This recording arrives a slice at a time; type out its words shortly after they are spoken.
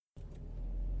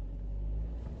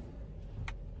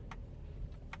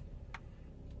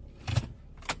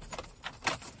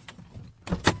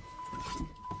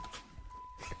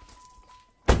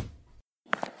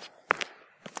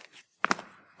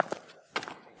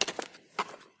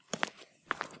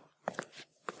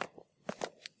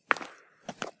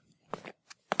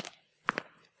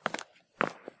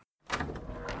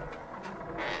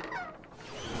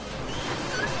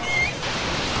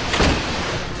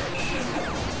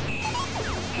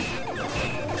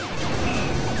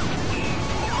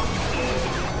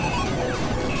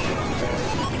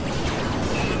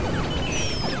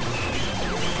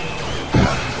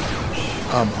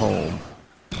I'm home.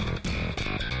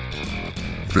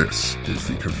 This is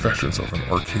the Confessions of an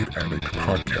Arcade Addict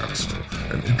podcast,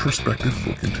 an introspective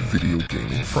look into video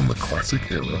gaming from the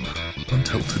classic era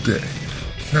until today.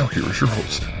 Now here is your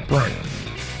host, Brian.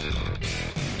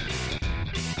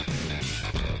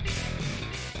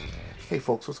 Hey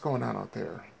folks, what's going on out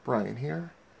there? Brian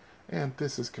here, and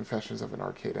this is Confessions of an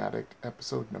Arcade Addict,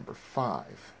 episode number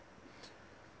 5.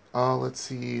 Let's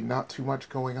see, not too much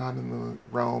going on in the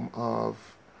realm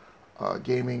of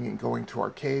gaming and going to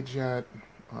arcades yet.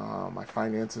 My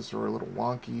finances are a little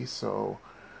wonky, so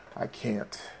I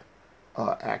can't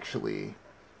actually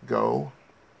go.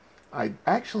 I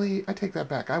take that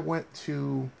back. I went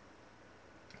to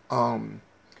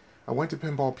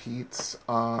Pinball Pete's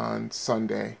on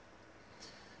Sunday.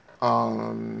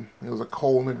 It was a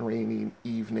cold and rainy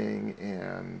evening,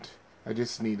 and I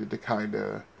just needed to kind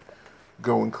of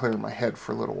go and clear my head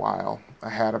for a little while. I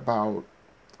had about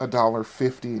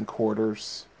 $1.50 in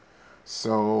quarters.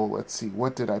 So let's see,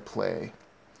 what did I play?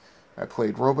 I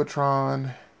played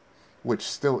Robotron, which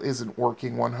still isn't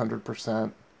working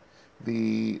 100%.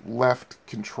 The left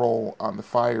control on the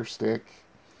Fire Stick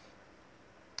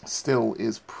still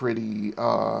is pretty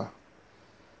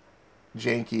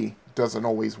janky. Doesn't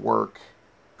always work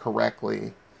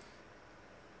correctly.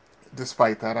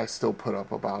 Despite that, I still put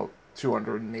up about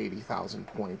 280,000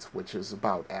 points, which is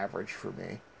about average for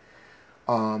me.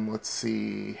 Let's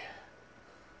see.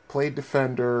 Played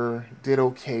Defender, did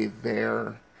okay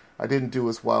there. I didn't do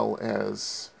as well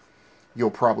as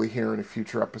you'll probably hear in a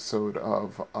future episode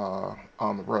of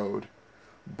On the Road.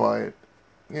 But,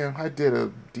 yeah, I did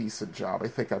a decent job. I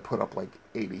think I put up like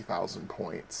 80,000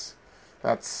 points.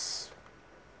 That's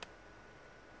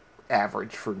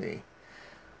average for me.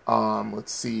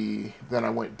 Let's see. Then I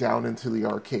went down into the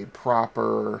arcade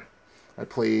proper. I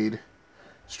played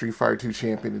Street Fighter 2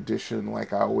 Champion Edition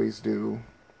like I always do.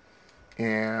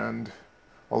 And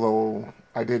although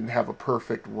I didn't have a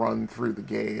perfect run through the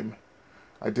game,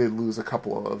 I did lose a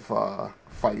couple of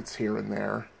fights here and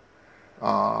there.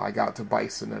 I got to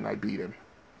Bison and I beat him,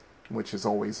 which is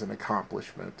always an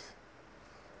accomplishment.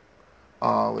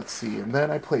 Let's see. And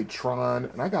then I played Tron,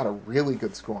 and I got a really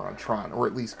good score on Tron, or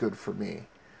at least good for me.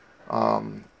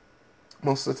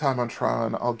 Most of the time on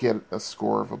Tron, I'll get a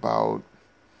score of about,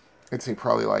 I'd say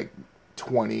probably like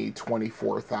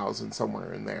 24,000,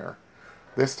 somewhere in there.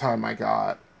 This time I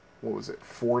got,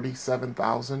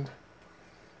 47,000,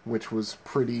 which was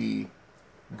pretty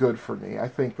good for me. I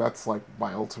think that's like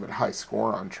my ultimate high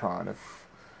score on Tron, if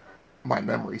my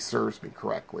memory serves me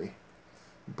correctly.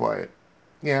 But,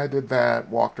 yeah, I did that,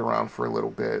 walked around for a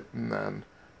little bit, and then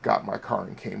got in my car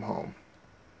and came home.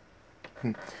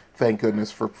 Thank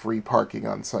goodness for free parking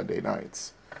on Sunday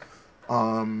nights.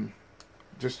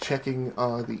 Just checking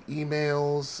the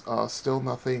emails, still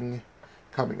nothing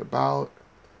coming about.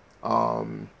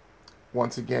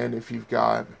 Once again, if you've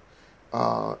got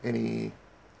any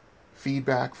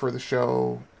feedback for the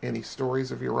show, any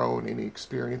stories of your own, any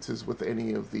experiences with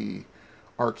any of the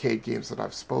arcade games that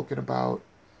I've spoken about,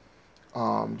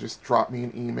 just drop me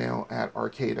an email at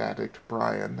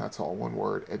arcadeaddictbrian, that's all one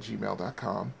word,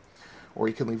 @gmail.com. Or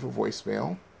you can leave a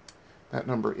voicemail. That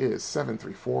number is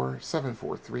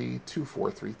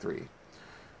 734-743-2433.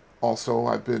 Also,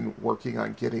 I've been working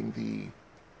on getting the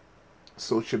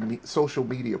social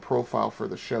media profile for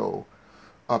the show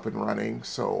up and running.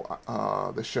 So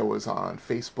the show is on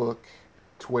Facebook,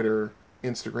 Twitter,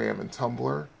 Instagram, and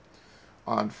Tumblr.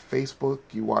 On Facebook,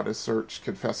 you want to search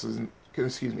Confessions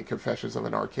of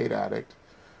an Arcade Addict.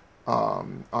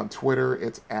 On Twitter,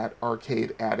 it's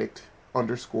 @arcadeaddict_B. On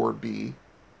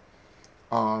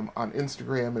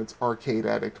Instagram, it's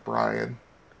arcadeaddictbrian.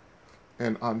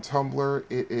 And on Tumblr,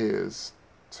 it is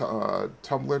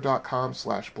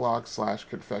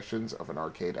tumblr.com/blog/confessions of an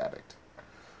arcade addict.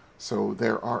 So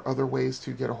there are other ways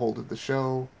to get a hold of the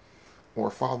show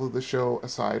or follow the show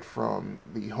aside from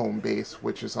the home base,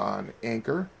 which is on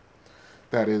Anchor.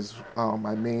 That is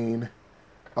my main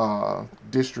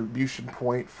distribution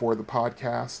point for the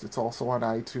podcast. It's also on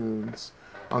iTunes,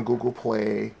 on Google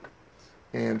Play,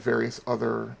 and various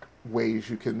other ways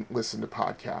you can listen to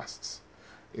podcasts.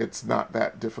 It's not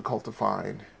that difficult to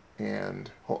find,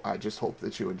 and I just hope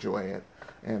that you enjoy it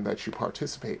and that you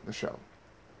participate in the show.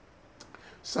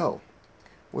 So,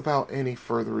 without any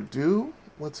further ado,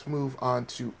 let's move on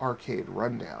to Arcade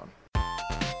Rundown.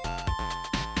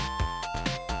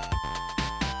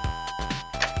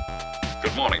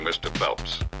 Good morning, Mr.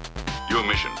 Phelps. Your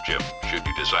mission, Jim, should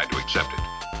you decide to accept it,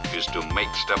 is to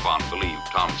make Stefan believe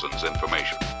Townsend's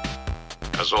information.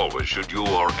 As always, should you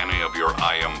or any of your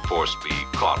IM force be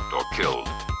caught or killed,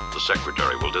 the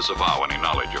Secretary will disavow any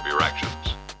knowledge of your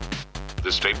actions.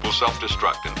 This tape will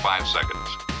self-destruct in 5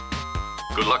 seconds.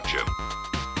 Good luck, Jim.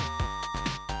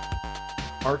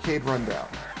 Arcade rundown.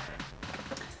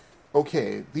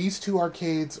 Okay, these two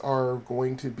arcades are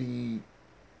going to be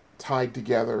tied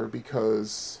together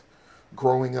because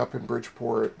growing up in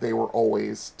Bridgeport, they were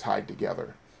always tied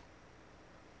together.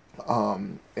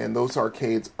 And those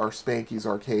arcades are Spanky's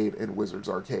Arcade and Wizard's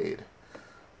Arcade.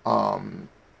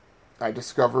 I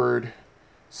discovered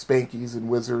Spanky's and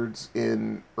Wizards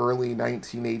in early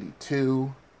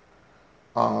 1982.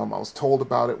 I was told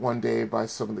about it one day by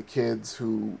some of the kids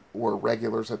who were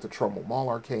regulars at the Trumbull Mall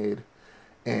Arcade.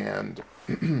 And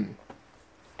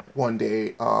one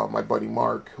day, my buddy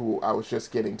Mark, who I was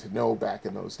just getting to know back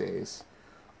in those days,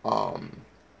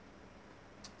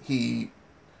 he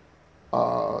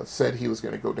said he was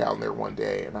going to go down there one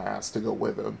day, and I asked to go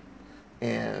with him,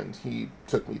 and he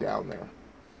took me down there.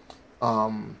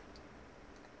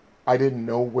 I didn't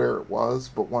know where it was,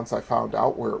 but once I found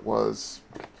out where it was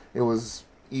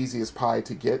easy as pie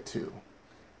to get to.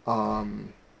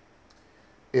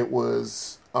 It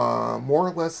was more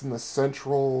or less in the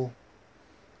central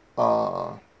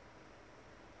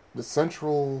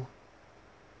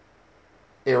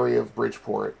area of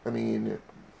Bridgeport. I mean,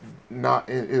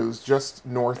 it was just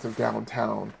north of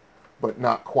downtown, but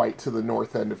not quite to the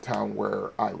north end of town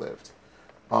where I lived.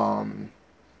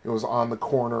 It was on the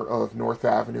corner of North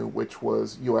Avenue, which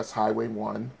was US Highway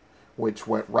 1, which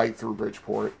went right through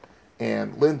Bridgeport,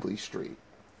 and Lindley Street.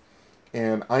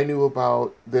 And I knew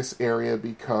about this area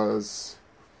because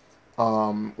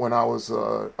when I was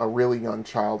a really young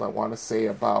child, I want to say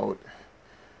about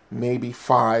maybe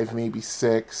 5, maybe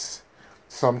 6,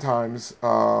 sometimes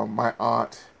my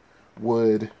aunt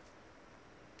would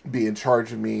be in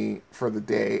charge of me for the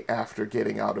day after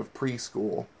getting out of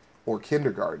preschool or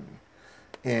kindergarten.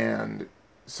 And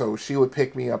so she would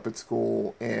pick me up at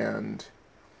school, and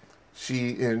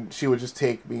she would just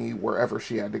take me wherever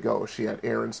she had to go. She had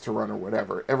errands to run or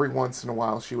whatever. Every once in a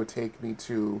while, she would take me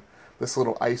to this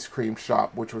little ice cream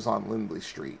shop, which was on Lindley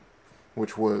Street,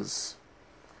 which was,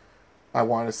 I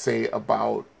want to say,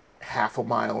 about half a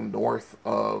mile north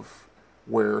of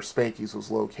where Spanky's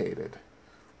was located.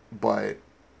 But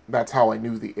that's how I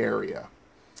knew the area.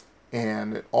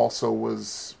 And it also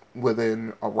was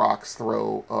within a rock's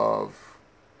throw of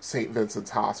St.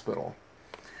 Vincent's Hospital.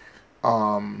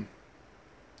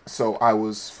 So I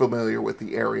was familiar with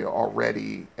the area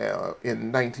already.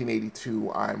 In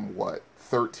 1982, I'm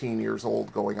 13 years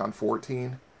old, going on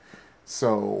 14.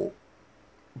 So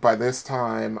by this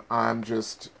time, I'm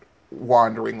just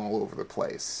wandering all over the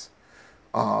place.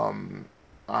 I'm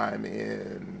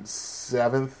in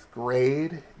 7th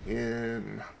grade,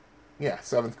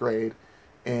 7th grade,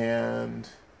 and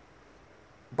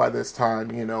by this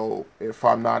time, if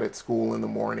I'm not at school in the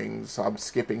mornings, I'm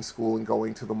skipping school and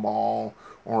going to the mall,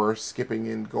 or skipping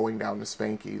and going down to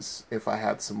Spanky's if I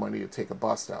had some money to take a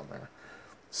bus down there.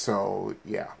 So,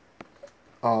 yeah.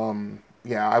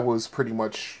 I was pretty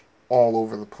much all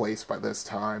over the place by this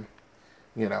time.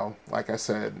 Like I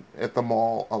said, at the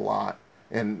mall a lot,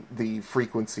 and the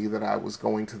frequency that I was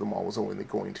going to the mall was only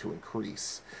going to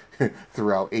increase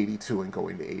throughout 82 and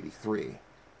going to 83.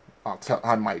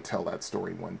 I might tell that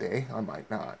story one day. I might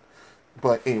not.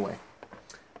 But anyway.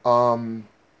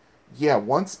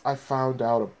 Once I found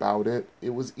out about it,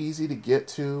 it was easy to get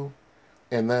to.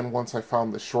 And then once I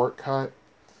found the shortcut,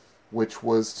 which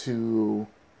was to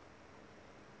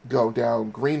go down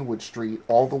Greenwood Street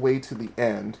all the way to the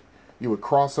end, you would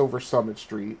cross over Summit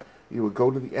Street. You would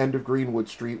go to the end of Greenwood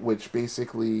Street, which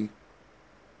basically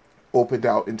opened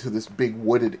out into this big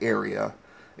wooded area.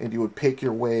 And you would pick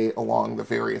your way along the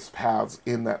various paths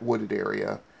in that wooded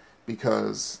area,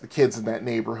 because the kids in that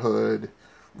neighborhood,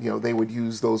 they would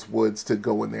use those woods to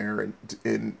go in there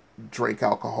and drink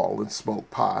alcohol and smoke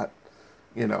pot,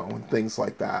 and things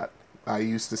like that. I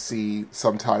used to see,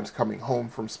 sometimes coming home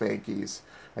from Spanky's,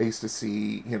 I used to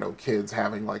see, kids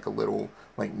having like a little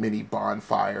mini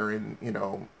bonfire and,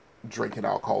 drinking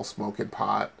alcohol, smoking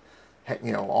pot,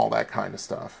 all that kind of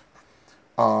stuff.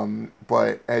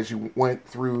 But as you went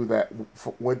to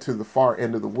the far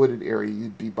end of the wooded area,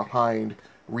 you'd be behind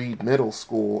Reed Middle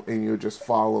School, and you would just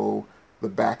follow the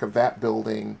back of that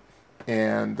building,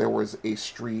 and there was a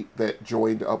street that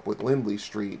joined up with Lindley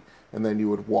Street, and then you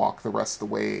would walk the rest of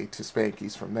the way to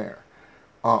Spanky's from there.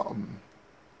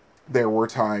 There were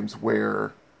times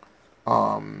where,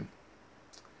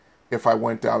 if I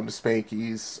went down to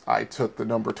Spanky's, I took the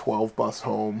number 12 bus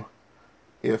home,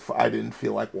 if I didn't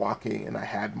feel like walking and I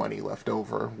had money left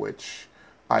over, which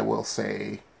I will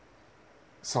say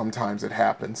sometimes it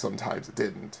happened, sometimes it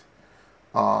didn't.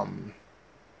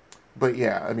 But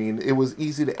yeah, I mean, it was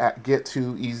easy to get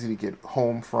to, easy to get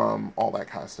home from, all that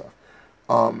kind of stuff.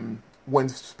 When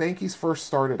Spanky's first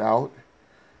started out,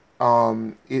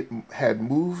 it had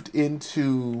moved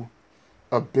into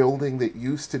a building that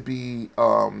used to be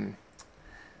a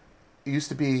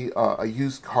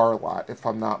used car lot, if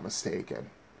I'm not mistaken.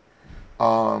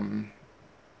 Um,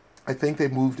 I think they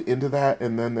moved into that,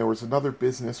 and then there was another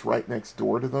business right next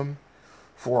door to them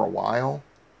for a while.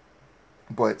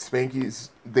 But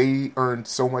Spanky's, they earned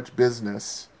so much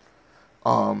business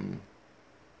um,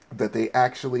 that they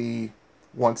actually,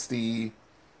 once the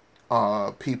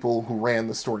people who ran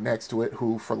the store next to it,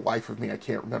 who for the life of me I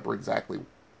can't remember exactly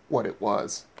what it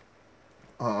was,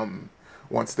 um,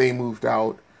 once they moved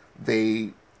out,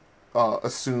 they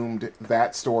assumed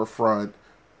that storefront,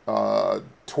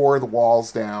 tore the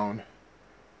walls down,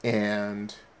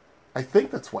 and I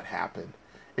think that's what happened.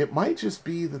 It might just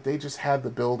be that they just had the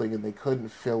building and they couldn't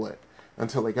fill it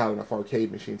until they got enough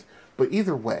arcade machines. But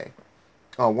either way,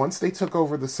 once they took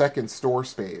over the second store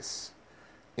space,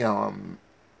 um,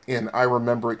 and I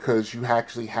remember it because you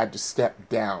actually had to step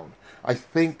down. I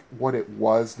think what it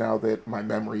was, now that my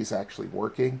memory is actually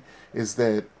working, is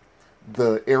that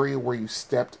the area where you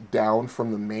stepped down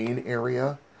from the main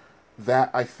area, that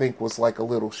I think was like a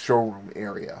little showroom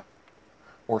area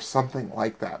or something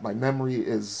like that. My memory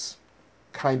is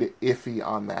kind of iffy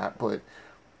on that, but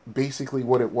basically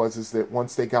what it was is that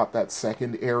once they got that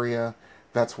second area,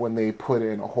 that's when they put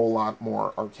in a whole lot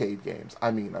more arcade games. I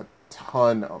mean, a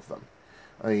ton of them.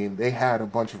 I mean, they had a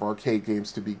bunch of arcade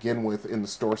games to begin with in the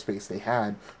store space they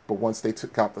had, but once they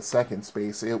got the second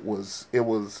space, it was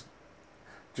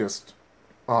just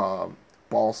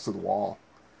balls to the wall.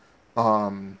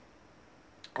 Um,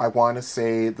 I want to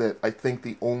say that I think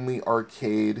the only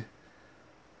arcade,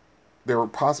 there were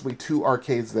possibly two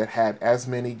arcades that had as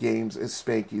many games as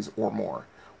Spanky's or more.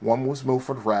 One was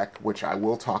Milford Rec, which I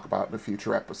will talk about in a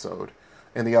future episode,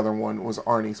 and the other one was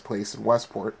Arnie's Place in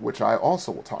Westport, which I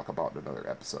also will talk about in another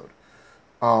episode.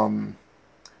 Um,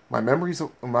 my memories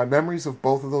of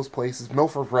both of those places.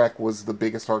 Milford Rec was the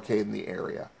biggest arcade in the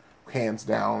area, hands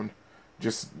down,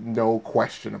 just no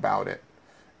question about it.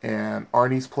 And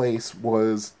Arnie's Place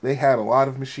was, they had a lot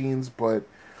of machines, but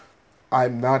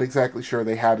I'm not exactly sure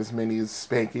they had as many as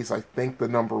Spanky's. I think the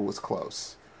number was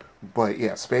close. But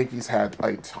yeah, Spanky's had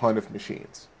a ton of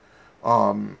machines.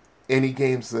 Any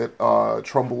games that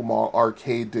Trumbull Mall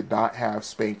Arcade did not have,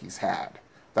 Spanky's had.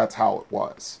 That's how it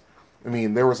was. I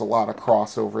mean, there was a lot of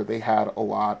crossover. They had a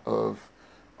lot of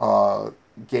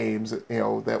games,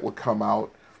 that would come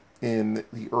out in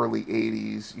the early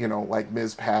 80s, like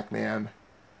Ms. Pac-Man,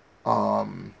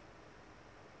 um,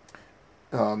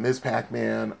 Ms.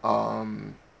 Pac-Man,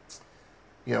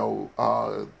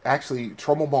 actually,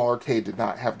 Trumbull Mall Arcade did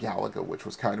not have Galaga, which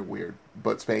was kind of weird,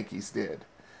 but Spanky's did.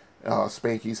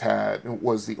 Spanky's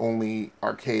was the only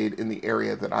arcade in the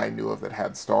area that I knew of that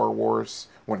had Star Wars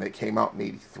when it came out in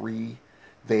 '83.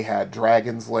 They had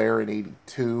Dragon's Lair in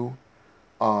 '82,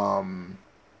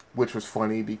 which was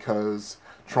funny because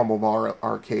Trumbull Mall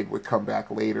Arcade would come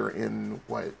back later in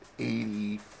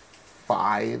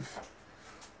 '85,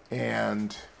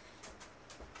 and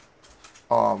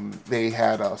they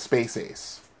had Space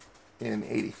Ace in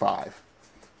 '85.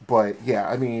 But yeah,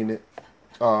 I mean,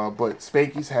 but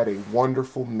Spanky's had a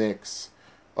wonderful mix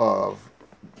of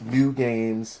new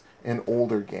games and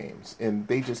older games, and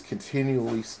they just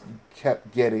continually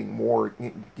kept getting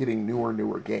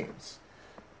newer games.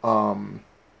 Um,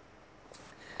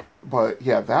 but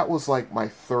yeah, that was like my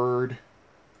third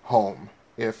home.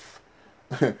 If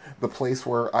the place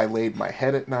where I laid my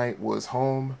head at night was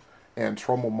home, and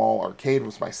Trumbull Mall Arcade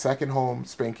was my second home,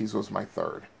 Spanky's was my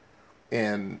third.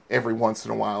 And every once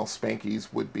in a while,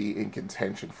 Spanky's would be in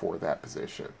contention for that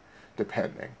position,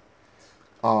 depending.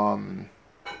 Um,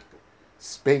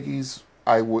 Spanky's,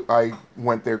 I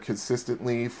went there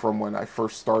consistently from when I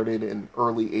first started in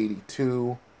early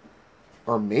 '82,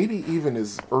 or maybe even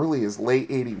as early as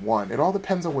late '81. It all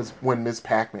depends on when Ms.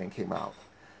 Pac-Man came out.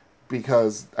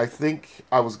 Because I think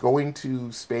I was going to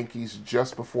Spanky's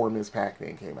just before Ms.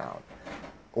 Pac-Man came out,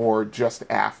 or just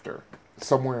after,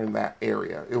 somewhere in that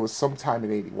area. It was sometime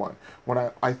in '81.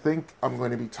 When I think I'm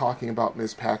going to be talking about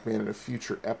Ms. Pac-Man in a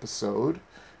future episode,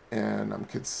 and I'm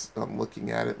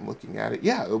looking at it.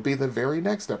 Yeah, it'll be the very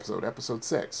next episode, episode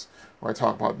 6, where I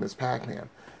talk about Ms. Pac-Man.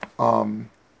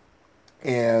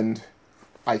 And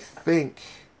I think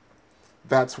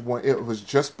that's when it was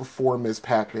just before Ms.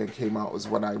 Pac-Man came out was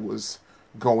when I was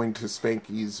going to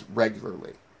Spanky's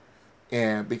regularly.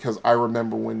 And because I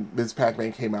remember when Ms.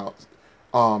 Pac-Man came out,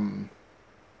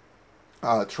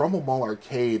 Trumbull Mall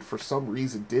Arcade for some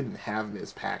reason didn't have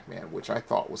Ms. Pac-Man, which I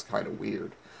thought was kind of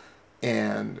weird.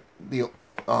 and the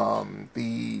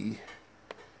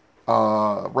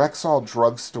Rexall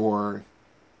drugstore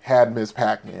had Ms.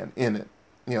 Pac-Man in it.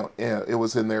 It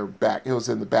was in their back. It was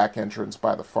in the back entrance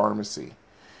by the pharmacy,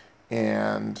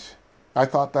 and I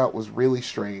thought that was really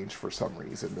strange for some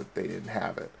reason that they didn't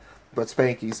have it, but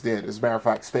Spanky's did. As a matter of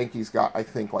fact, Spanky's got, I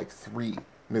think, like 3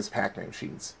 Ms. Pac-Man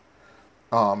machines.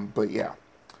 But yeah,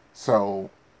 so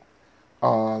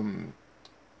I'm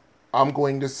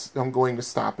going to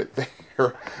stop it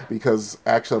there because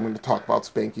actually I'm going to talk about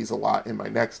Spanky's a lot in my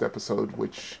next episode,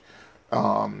 which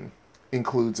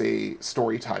includes a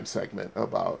story time segment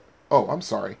about. Oh, I'm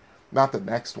sorry, not the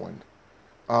next one.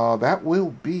 That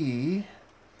will be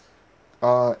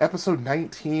episode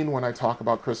 19 when I talk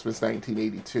about Christmas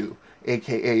 1982,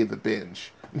 aka The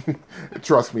Binge.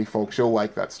 Trust me, folks, you'll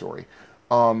like that story.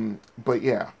 But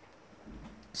yeah,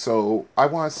 so I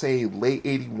want to say late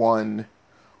 81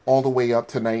 all the way up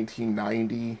to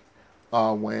 1990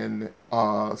 when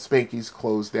Spanky's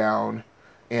closed down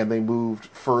and they moved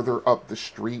further up the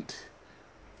street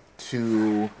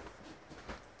to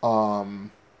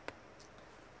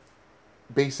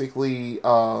basically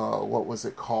what was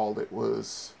it called? It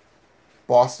was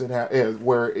Boston,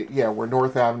 where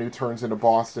North Avenue turns into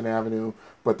Boston Avenue,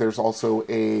 but there's also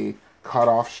a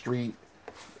cutoff street,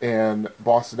 and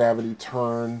Boston Avenue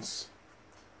turns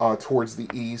towards the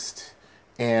east,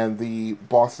 and the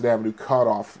Boston Avenue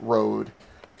cutoff road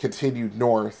continued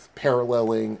north,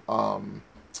 paralleling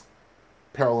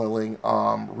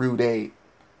Route 8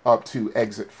 up to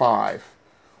Exit 5,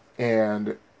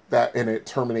 and it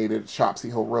terminated at Shopsy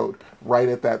Hill Road. Right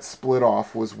at that split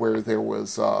off was where there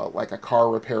was like a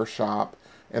car repair shop,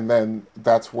 and then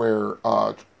that's where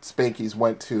Spanky's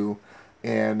went to,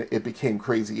 and it became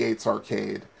Crazy 8's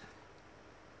arcade.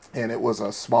 And it was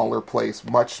a smaller place,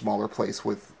 much smaller place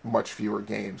with much fewer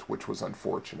games, which was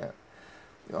unfortunate.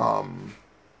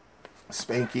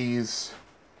 Spanky's,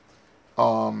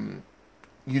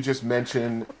 you just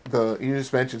mentioned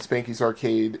Spanky's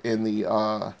arcade in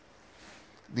the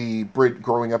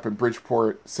growing up in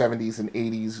Bridgeport 70s and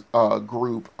 80s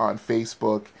group on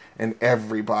Facebook, and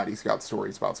everybody's got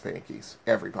stories about Spanky's.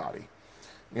 Everybody.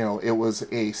 It was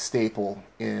a staple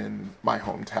in my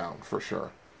hometown for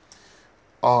sure.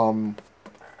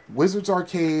 Wizards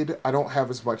Arcade, I don't have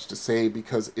as much to say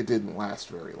because it didn't last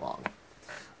very long.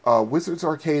 Wizards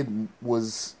Arcade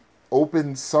was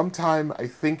opened sometime, I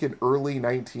think, in early to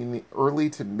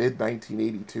mid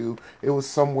 1982. It was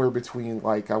somewhere between,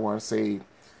 like, I want to say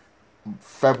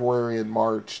February and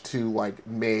March to like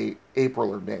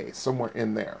April or May, somewhere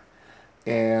in there.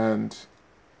 And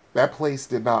that place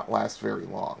did not last very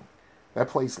long. That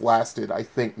place lasted, I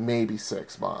think, maybe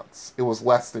 6 months. It was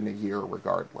less than a year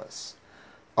regardless.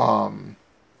 It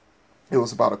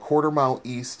was about a quarter-mile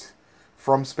east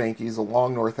from Spanky's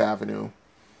along North Avenue.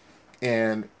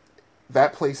 And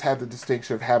that place had the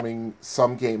distinction of having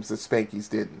some games that Spanky's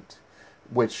didn't.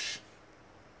 Which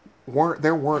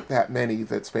there weren't that many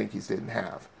that Spanky's didn't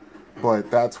have. But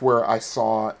that's where I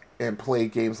saw and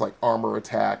played games like Armor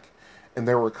Attack. And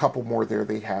there were a couple more there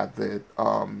they had that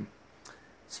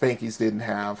Spanky's didn't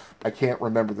have. I can't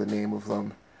remember the name of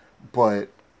them, but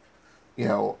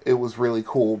it was really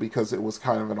cool because it was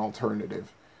kind of an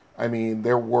alternative. I mean,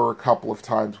 there were a couple of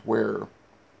times where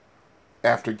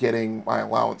after getting my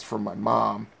allowance from my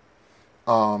mom,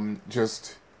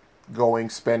 just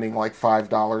spending like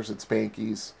 $5 at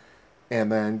Spanky's,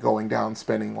 and then going down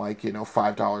spending like,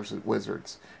 $5 at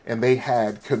Wizards. And they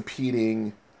had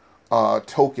competing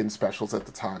token specials at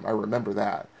the time. I remember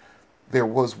that. There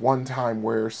was one time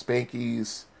where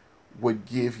Spanky's would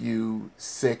give you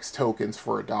 6 tokens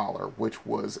for $1, which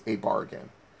was a bargain.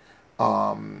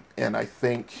 And I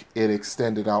think it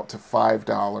extended out to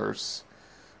 $5,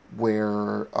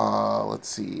 where, let's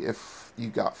see, if you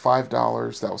got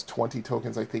 $5, that was 20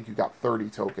 tokens. I think you got 30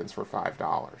 tokens for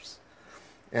 $5.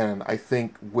 And I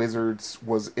think Wizards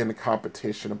was in a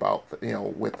competition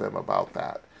with them about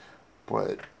that.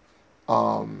 But,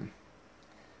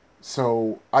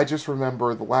 so I just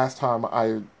remember the last time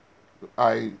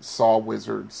I saw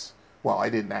Wizards, well, I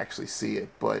didn't actually see it,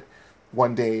 but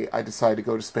one day I decided to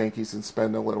go to Spanky's and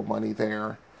spend a little money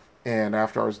there. And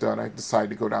after I was done, I decided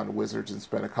to go down to Wizards and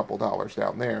spend a couple dollars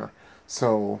down there.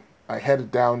 So I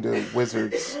headed down to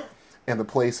Wizards, and the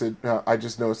place, I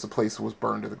just noticed the place was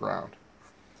burned to the ground.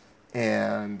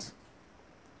 And,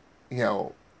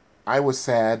 I was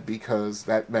sad because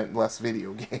that meant less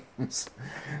video games.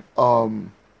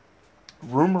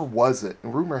 Rumor was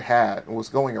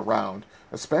going around,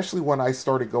 especially when I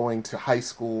started going to high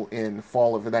school in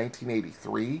fall of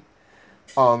 1983.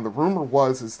 The rumor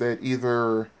is that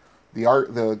either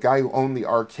the guy who owned the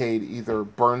arcade either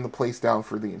burned the place down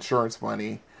for the insurance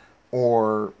money,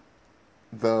 or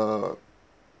the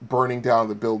burning down of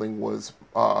the building was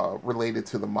related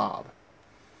to the mob,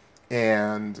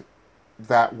 and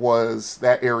that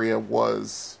area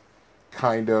was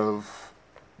kind of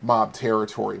mob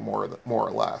territory, more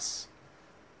or less,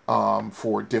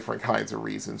 for different kinds of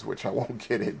reasons, which I won't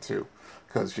get into,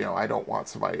 because I don't want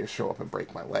somebody to show up and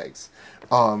break my legs.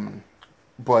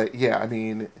 But yeah, I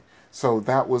mean, so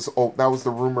that was the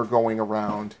rumor going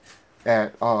around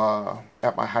at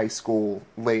my high school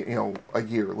late, a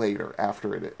year later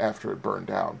after it burned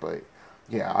down. But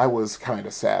yeah, I was kind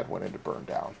of sad when it burned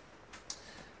down.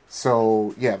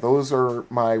 So yeah, those are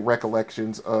my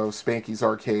recollections of Spanky's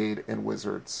Arcade and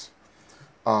Wizards.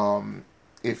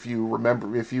 If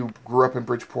you grew up in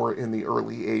Bridgeport in the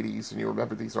early 80s and you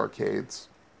remember these arcades,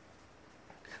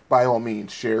 by all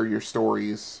means, share your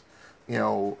stories,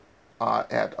 at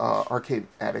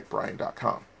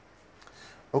arcadeaddictbrian.com.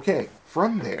 Okay,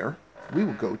 from there, we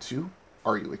will go to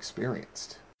Are You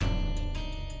Experienced?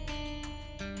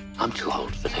 I'm too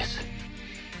old for this.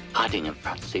 Hiding in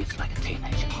front seats like a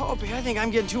teenager. Hobie, I think I'm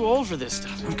getting too old for this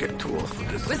stuff. I'm getting too old for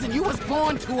this. Listen, you was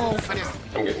born too old for this.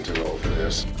 I'm getting too old for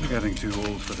this. I'm getting too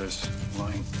old for this.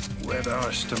 Lying wet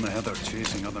arsed in the heather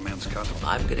chasing other men's cattle.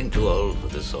 I'm getting too old for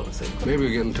this sort of thing. Maybe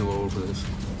you're getting too old for this.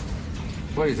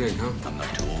 What do you think, huh? I'm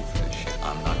not too old for this shit.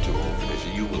 I'm not too old for this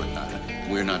shit. You will not.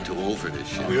 We're not too old for this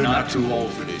shit. We're not too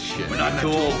old for this shit. We're not too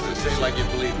old for this. Say it like you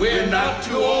believe. We're not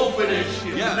too old for this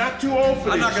shit. Yeah. We're not too old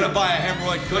for this shit. I'm not gonna buy a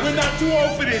hemorrhoid cushion. We're not too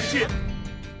old for this shit.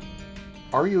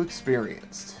 Are You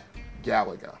Experienced?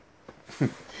 Galaga.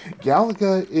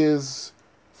 Galaga is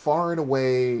far and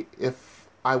away, if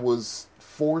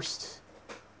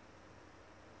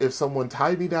someone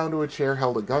tied me down to a chair,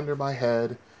 held a gun to my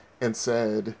head, and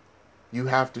said, you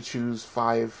have to choose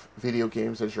 5 video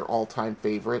games as your all-time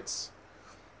favorites,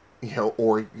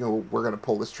 or we're going to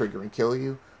pull this trigger and kill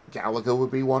you, Galaga would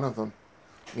be one of them.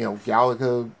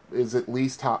 Galaga is at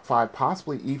least top 5,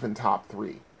 possibly even top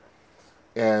 3,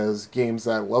 as games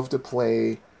that I love to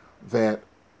play, that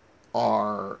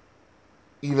are,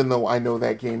 even though I know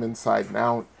that game inside and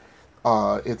out,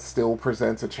 it still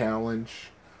presents a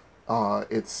challenge.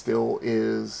 It still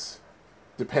is,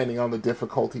 depending on the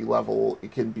difficulty level,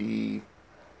 it can be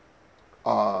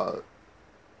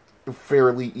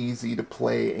fairly easy to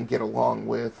play and get along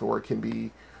with, or it can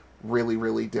be really,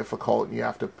 really difficult and you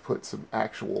have to put some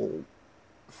actual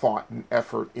thought and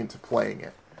effort into playing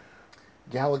it.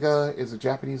 Galaga is a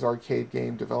Japanese arcade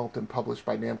game developed and published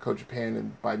by Namco Japan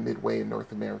and by Midway in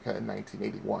North America in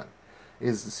 1981. It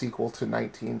is the sequel to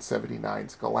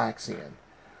 1979's Galaxian.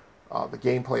 The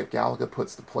gameplay of Galaga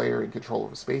puts the player in control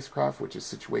of a spacecraft, which is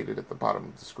situated at the bottom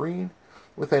of the screen,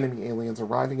 with enemy aliens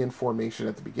arriving in formation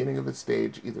at the beginning of the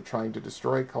stage, either trying to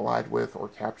destroy, collide with, or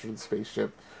capture the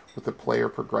spaceship, with the player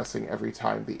progressing every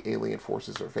time the alien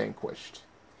forces are vanquished.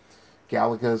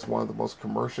 Galaga is one of the most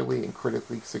commercially and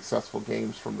critically successful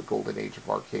games from the golden age of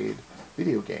arcade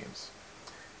video games.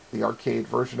 The arcade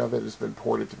version of it has been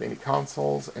ported to many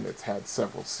consoles, and it's had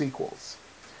several sequels.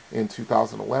 In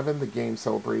 2011, the game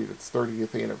celebrated its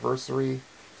 30th anniversary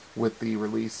with the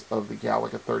release of the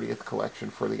Galaga 30th collection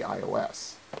for the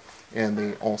iOS. And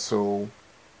they also,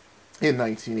 in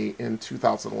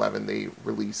 2011, they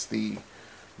released the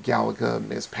Galaga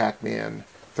Ms. Pac-Man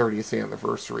 30th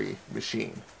anniversary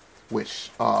machine, which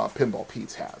Pinball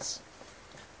Pete's has.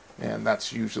 And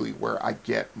that's usually where I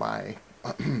get my,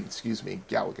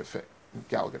 Galaga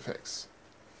fix.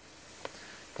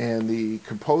 And the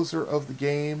composer of the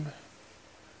game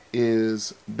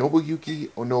is Nobuyuki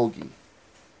Onogi.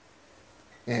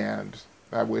 And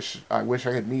I wish I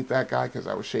could meet that guy, because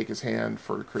I would shake his hand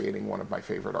for creating one of my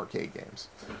favorite arcade games.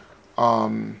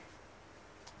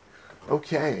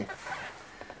 Okay.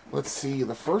 Let's see.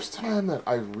 The first time that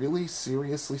I really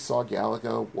seriously saw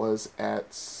Galaga wasn't at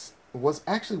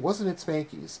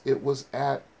Spanky's. It was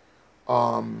at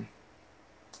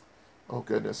oh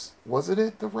goodness, was it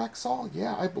at the Rexall?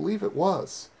 Yeah, I believe it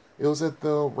was. It was at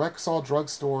the Rexall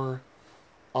drugstore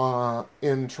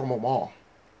in Trumbull Mall.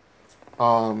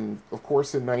 Of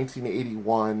course, in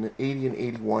 1981, 80 and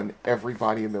 81,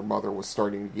 everybody and their mother was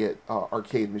starting to get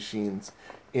arcade machines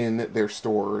in their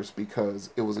stores,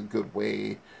 because it was a good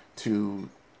way to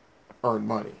earn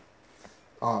money.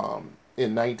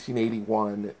 In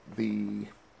 1981, the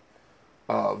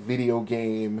video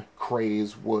game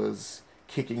craze was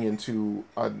kicking into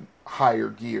a higher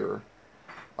gear.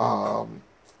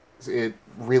 It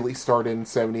really started in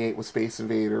 78 with Space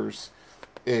Invaders.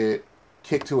 It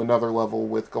kicked to another level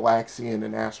with Galaxian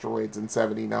and Asteroids in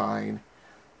 79.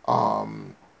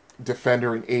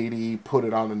 Defender in 80 put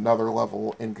it on another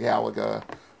level, and Galaga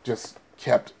just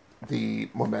kept the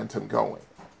momentum going.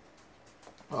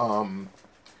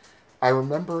 I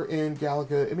remember in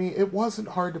Galaga, I mean, it wasn't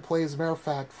hard to play. As a matter of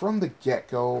fact, from the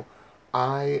get-go,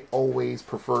 I always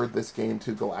preferred this game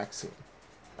to Galaxian.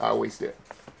 I always did.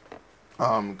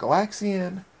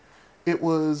 Galaxian, it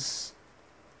was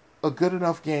a good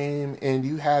enough game, and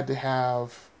you had to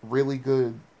have really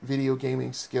good video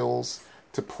gaming skills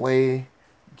to play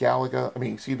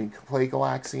play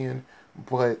Galaxian,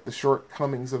 but the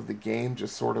shortcomings of the game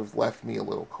just sort of left me a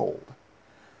little cold.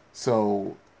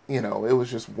 So, it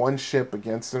was just one ship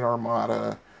against an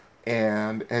armada,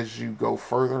 and as you go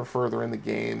further and further in the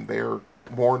game,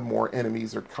 more and more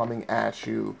enemies are coming at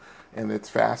you, and it's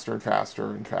faster and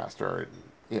faster and faster.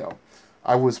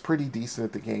 I was pretty decent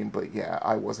at the game, but yeah,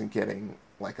 I wasn't getting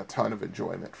like a ton of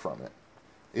enjoyment from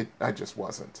it. I just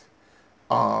wasn't.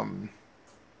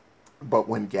 But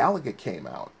when Galaga came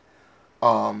out,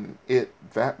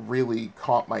 that really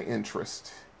caught my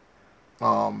interest.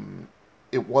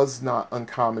 It was not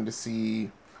uncommon to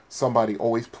see somebody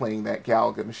always playing that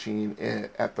Galaga machine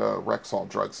at the Rexall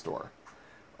drugstore.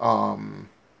 And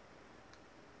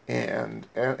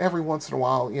every once in a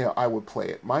while, I would play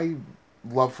it. My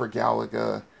love for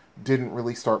Galaga didn't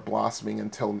really start blossoming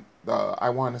until, I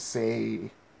want to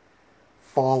say,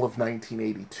 fall of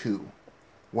 1982,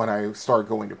 when I started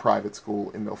going to private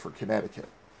school in Milford, Connecticut.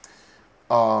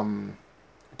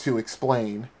 To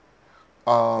explain,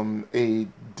 a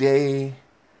day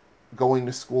going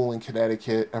to school in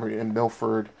in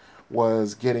Milford,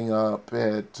 was getting up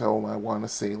at, I want to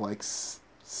say like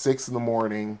 6 in the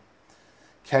morning,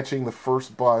 catching the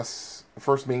first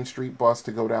Main Street bus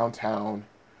to go downtown,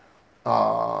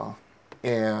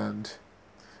 and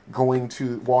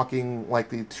walking like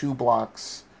the 2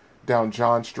 blocks down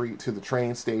John Street to the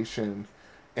train station,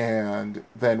 and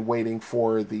then waiting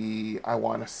for the, I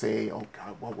want to say,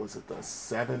 what was it, the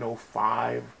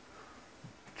 7:05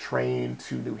 train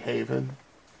to New Haven.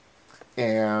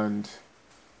 And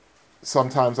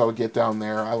sometimes I would get down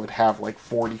there, I would have like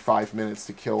 45 minutes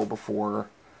to kill before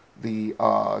the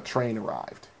train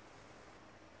arrived.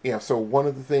 So one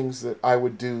of the things that I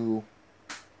would do,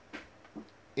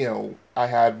 I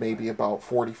had maybe about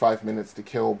 45 minutes to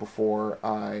kill before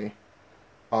I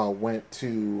went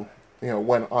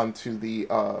onto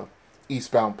the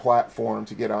eastbound platform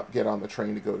to get on the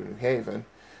train to go to New Haven,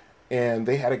 and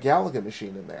they had a Galaga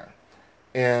machine in there,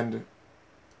 and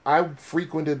I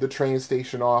frequented the train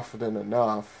station often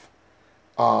enough,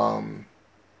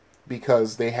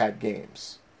 because they had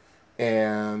games,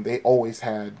 and they always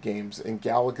had games, and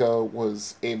Galaga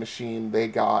was a machine they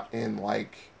got in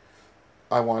like,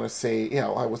 I want to say,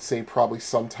 I would say probably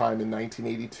sometime in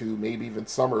 1982, maybe even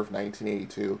summer of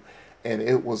 1982, and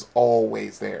it was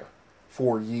always there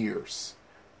for years.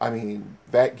 I mean,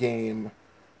 that game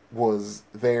was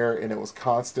there, and it was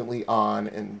constantly on,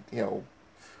 and,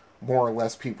 more or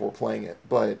less people were playing it,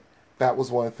 but that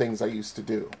was one of the things I used to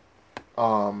do.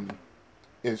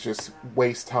 Is just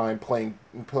waste time playing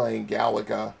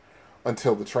Galaga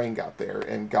until the train got there,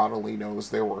 and God only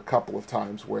knows there were a couple of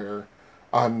times where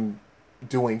I'm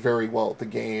doing very well at the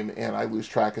game, and I lose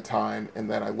track of time, and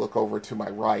then I look over to my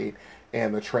right,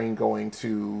 and the train going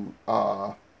to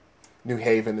New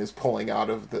Haven is pulling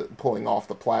off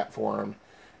the platform,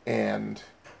 and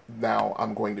now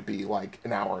I'm going to be like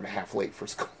an hour and a half late for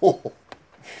school.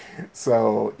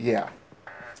 So yeah,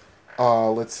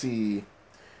 let's see.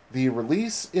 The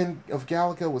release of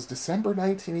Galaga was December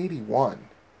 1981,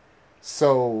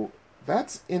 so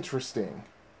that's interesting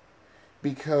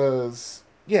because.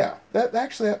 Yeah, that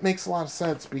makes a lot of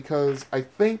sense, because I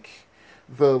think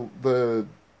the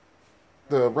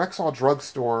Rexall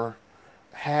drugstore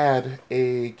had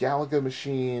a Galaga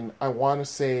machine, I want to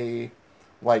say,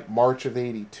 like March of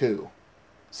 82,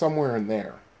 somewhere in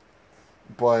there.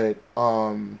 But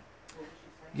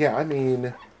yeah, I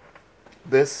mean,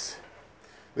 this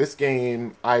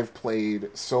game I've played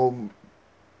so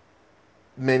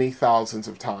many thousands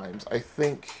of times. I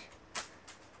think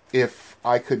if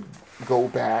I could go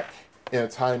back in a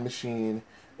time machine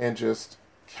and just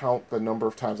count the number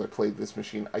of times I played this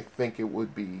machine, I think it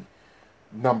would be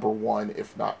number 1,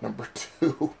 if not number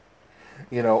 2,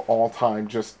 all time,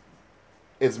 just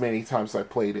as many times as I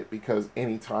played it, because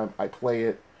anytime I play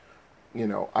it,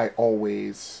 I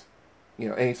always,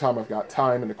 anytime I've got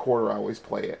time in a quarter, I always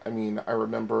play it. I mean, I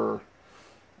remember,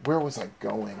 where was I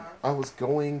going? I was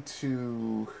going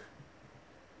to,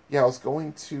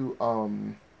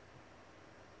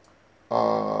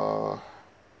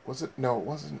 was it? No, it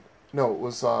wasn't. No, it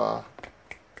was,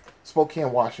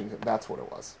 Spokane, Washington. That's what it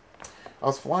was. I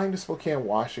was flying to Spokane,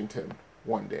 Washington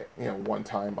one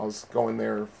time. I was going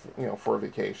there, for a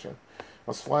vacation. I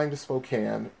was flying to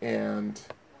Spokane, and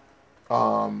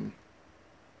no,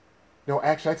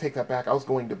 actually, I take that back. I was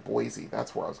going to Boise.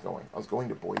 That's where I was going. I was going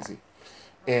to Boise,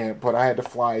 but I had to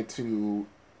fly to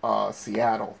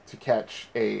Seattle to catch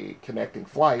a connecting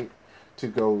flight to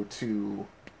go to.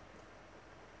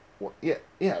 Well,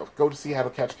 go to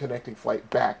Seattle, catch a connecting flight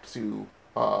back to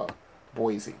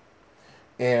Boise,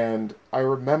 and I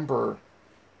remember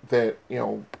that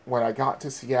when I got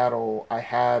to Seattle, I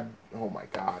had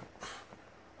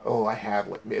I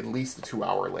had at least a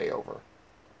 2-hour layover.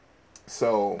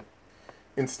 So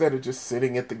instead of just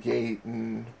sitting at the gate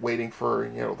and waiting for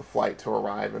the flight to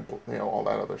arrive and all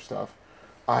that other stuff,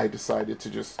 I decided to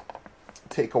just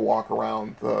take a walk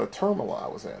around the terminal I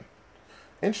was in.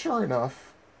 And sure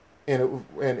enough, and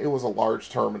it was a large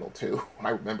terminal too. I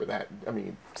remember that. I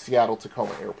mean, Seattle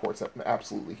Tacoma Airport's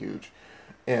absolutely huge,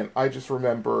 and I just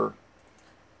remember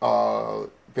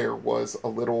there was a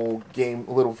little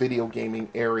video gaming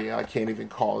area. I can't even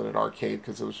call it an arcade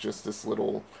because it was just this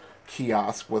little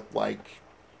kiosk with like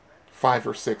 5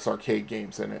 or 6 arcade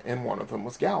games in it, and one of them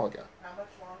was Galaga.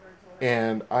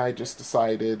 And I just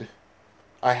decided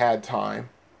I had time,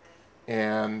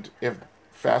 and if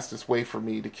fastest way for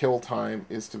me to kill time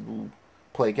is to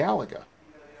play Galaga.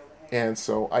 And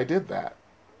so I did that.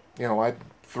 I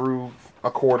threw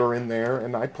a quarter in there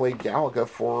and I played Galaga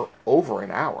for over an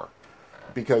hour.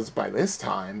 Because by this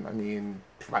time I'm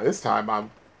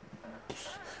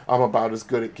about as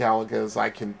good at Galaga as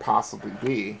I can possibly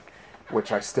be,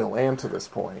 which I still am to this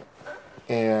point.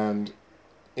 And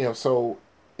anytime,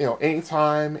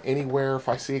 anywhere, if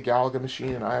I see a Galaga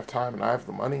machine and I have time and I have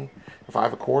the money, if I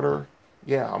have a quarter,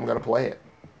 yeah, I'm going to play it.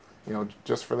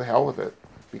 Just for the hell of it.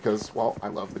 Because, well, I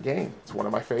love the game. It's one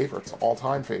of my favorites,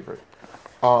 all-time favorite.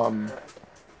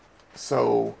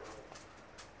 So,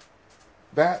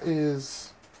 that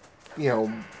is,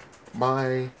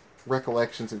 my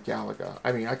recollections of Galaga.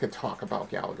 I mean, I could talk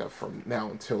about Galaga from now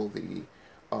until the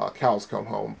cows come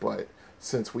home, but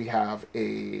since we have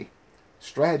a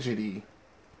strategy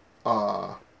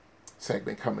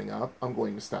segment coming up, I'm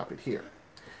going to stop it here.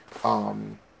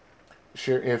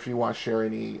 Share if you want to share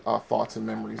any thoughts and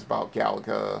memories about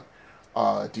Galaga.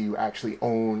 Do you actually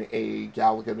own a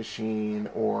Galaga machine,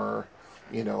 or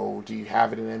do you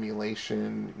have it in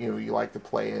emulation? You like to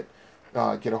play it.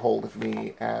 Get a hold of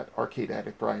me at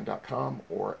arcadeaddictbrian.com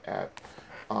or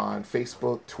on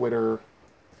Facebook, Twitter,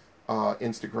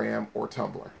 Instagram, or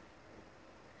Tumblr.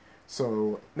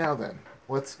 So now then,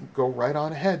 let's go right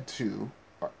on ahead to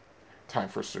time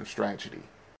for some strategy.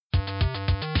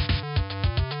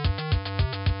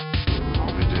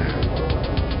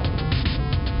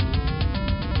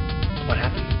 What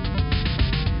happened?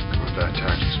 Combat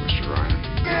tactics, Mr. Ryan.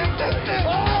 Oh,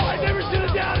 I never should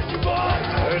have doubted you, boys!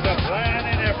 There's a plan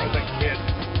in everything, kid.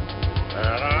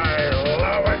 And I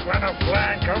love it when a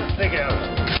plan comes together.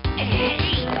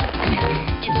 Hey,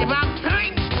 it's about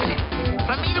time for me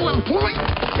to employ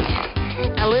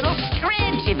a little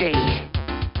strategy.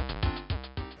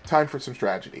 Time for some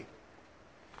strategy.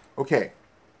 Okay.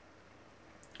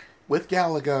 With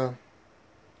Galaga,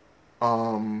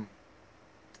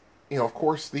 of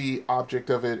course, the object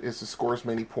of it is to score as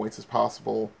many points as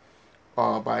possible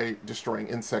by destroying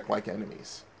insect-like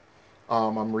enemies.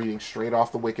 I'm reading straight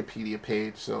off the Wikipedia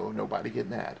page, so nobody get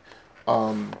mad.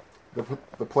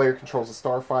 The player controls a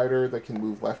starfighter that can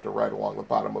move left or right along the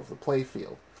bottom of the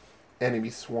playfield.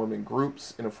 Enemies swarm in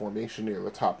groups in a formation near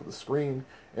the top of the screen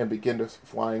and begin to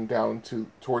flying down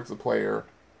towards the player,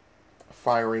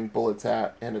 firing bullets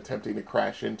at and attempting to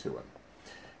crash into him.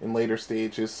 In later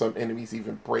stages, some enemies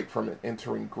even break from an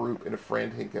entering group in a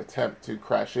frantic attempt to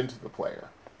crash into the player.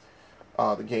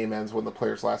 The game ends when the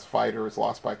player's last fighter is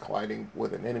lost by colliding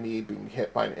with an enemy, being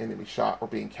hit by an enemy shot, or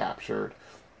being captured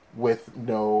with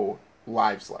no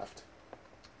lives left.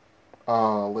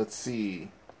 Let's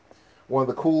see. One of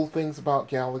the cool things about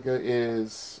Galaga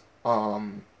is,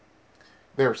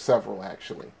 there are several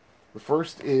actually. The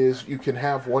first is you can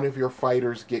have one of your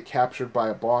fighters get captured by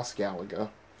a boss Galaga,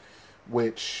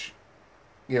 which,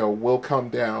 will come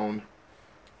down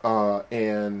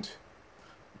and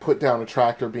put down a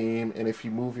tractor beam, and if you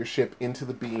move your ship into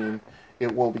the beam,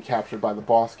 it will be captured by the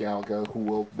boss Galaga, who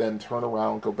will then turn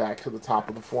around, go back to the top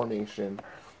of the formation,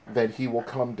 then he will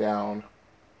come down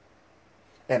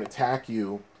and attack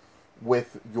you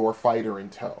with your fighter in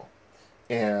tow.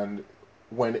 And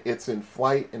when it's in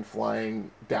flight and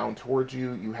flying down towards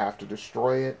you, you have to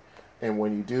destroy it, and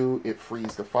when you do, it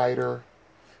frees the fighter,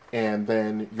 and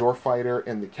then your fighter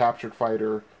and the captured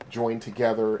fighter join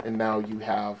together, and now you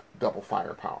have double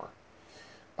firepower.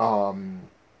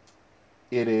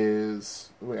 it is,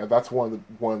 that's one of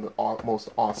the most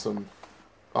awesome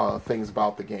things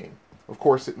about the game. Of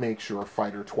course, it makes your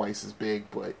fighter twice as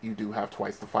big, but you do have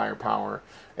twice the firepower.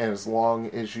 And as long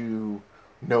as you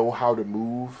know how to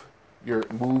move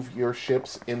your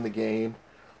ships in the game,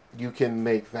 you can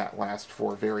make that last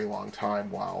for a very long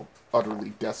time while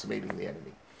utterly decimating the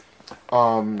enemy.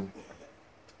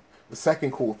 The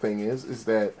second cool thing is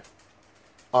that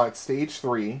at stage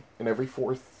 3 and every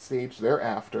 4th stage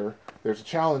thereafter, there's a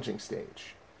challenging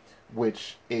stage,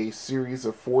 which a series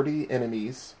of 40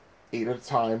 enemies, 8 at a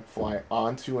time, fly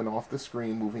onto and off the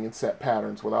screen, moving in set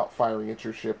patterns without firing at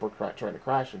your ship or trying to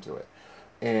crash into it.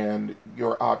 And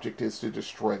your object is to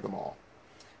destroy them all.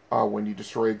 When you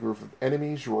destroy a group of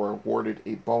enemies, you are awarded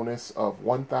a bonus of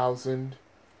 1,000,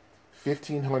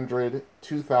 1,500,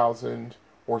 2,000,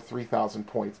 or 3,000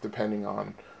 points, depending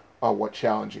on what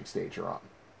challenging stage you're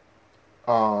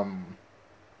on.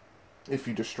 If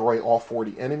you destroy all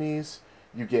 40 enemies,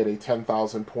 you get a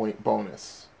 10,000 point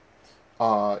bonus.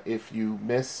 If you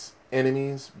miss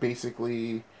enemies,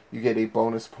 basically you get a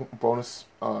bonus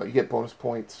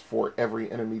points for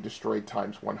every enemy destroyed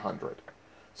times 100.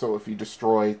 So if you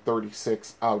destroy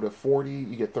 36 out of 40,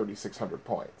 you get 3,600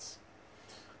 points.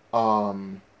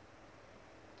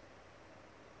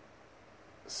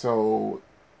 So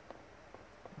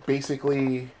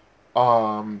basically,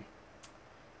 and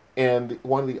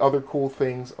one of the other cool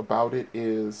things about it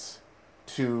is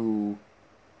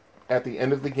at the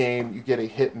end of the game, you get a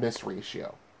hit-miss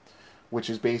ratio, which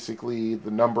is basically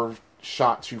the number of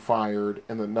shots you fired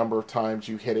and the number of times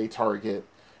you hit a target,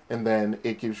 and then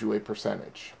it gives you a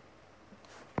percentage.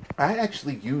 I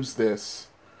actually use this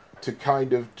to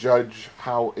kind of judge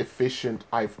how efficient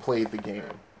I've played the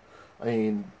game. I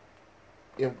mean,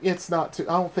 it's not I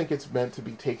don't think it's meant to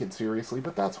be taken seriously,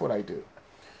 but that's what I do.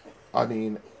 I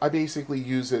mean, I basically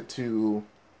use it to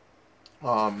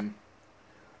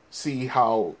see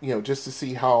how, just to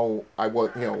see how I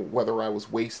was, whether I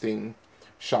was wasting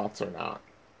shots or not.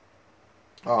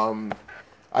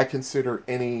 I consider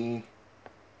a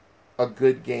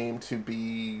good game to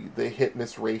be, the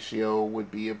hit-miss ratio would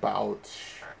be about,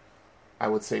 I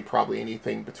would say probably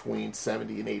anything between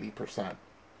 70 and 80%.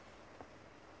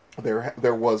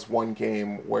 There was one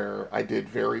game where I did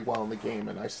very well in the game,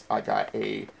 and I got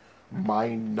a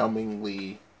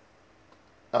mind-numbingly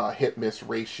hit-miss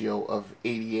ratio of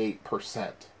 88%.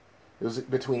 It was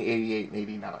between 88 and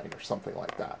 89 or something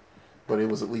like that. But it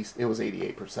was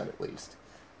 88% at least.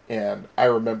 And I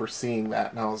remember seeing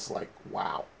that, and I was like,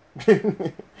 wow.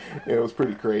 It was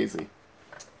pretty crazy.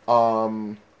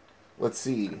 Let's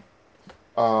see.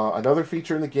 Another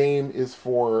feature in the game is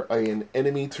for an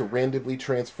enemy to randomly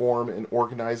transform and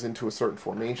organize into a certain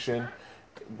formation.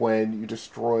 When you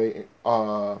destroy,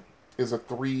 is a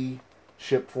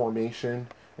 3-ship formation,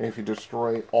 and if you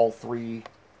destroy all 3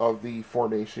 of the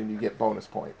formation, you get bonus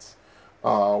points.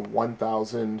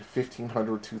 1,000,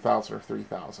 1,500, 2,000, or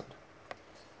 3,000.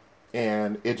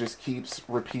 And it just keeps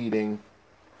repeating.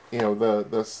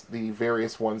 The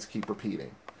various ones keep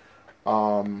repeating.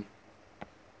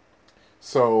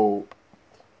 So,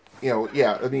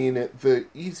 yeah, I mean, the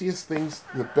easiest things,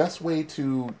 the best way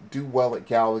to do well at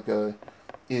Galaga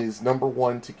is, number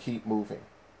 1, to keep moving.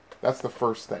 That's the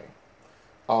first thing.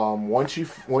 Once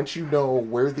you know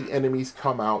where the enemies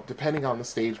come out, depending on the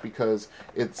stage, because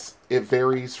it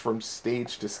varies from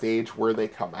stage to stage where they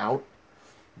come out,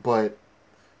 but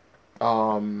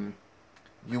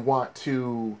you want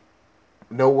to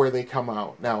know where they come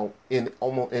out. Now, in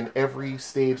every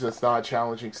stage that's not a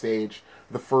challenging stage,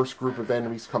 the first group of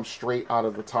enemies come straight out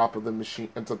of the top of the machine,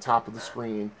 at the top of the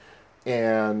screen,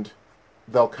 and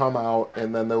they'll come out,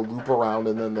 and then they'll loop around,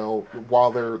 and then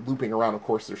while they're looping around, of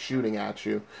course, they're shooting at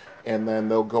you, and then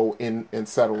they'll go in and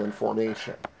settle in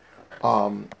formation.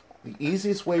 The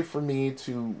easiest way for me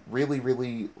to really,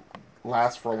 really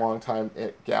last for a long time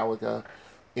at Galaga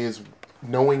is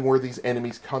knowing where these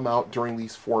enemies come out during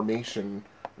these formation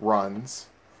runs.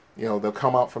 They'll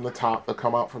come out from the top, they'll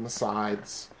come out from the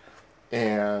sides,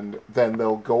 and then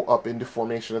they'll go up into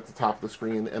formation at the top of the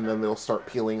screen, and then they'll start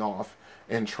peeling off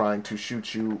and trying to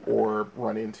shoot you or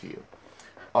run into you.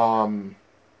 The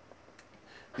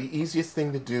easiest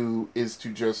thing to do is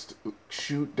to just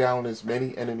shoot down as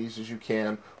many enemies as you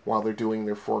can while they're doing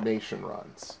their formation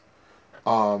runs.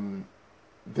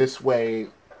 This way,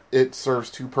 it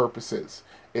serves 2 purposes.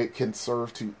 It can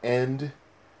serve to end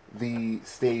the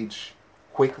stage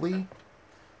quickly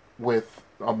with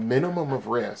a minimum of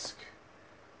risk,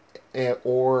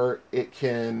 or it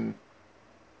can,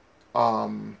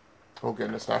 oh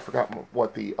goodness, I forgot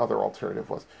what the other alternative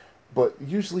was. But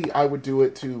usually I would do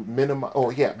it to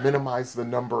minimize the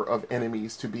number of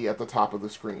enemies to be at the top of the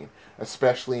screen,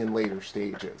 especially in later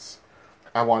stages.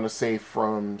 I want to say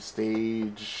from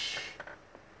stage,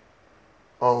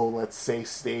 let's say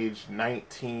stage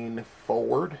 19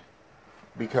 forward,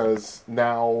 because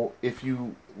now if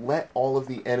you let all of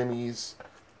the enemies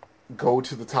go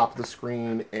to the top of the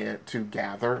screen and to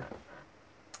gather,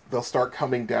 they'll start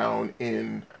coming down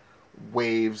in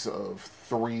waves of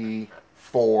 3,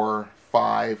 4,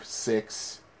 5,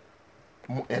 6,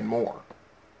 and more.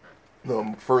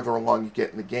 The further along you get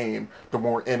in the game, the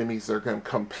more enemies are going to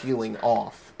come peeling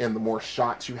off, and the more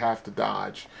shots you have to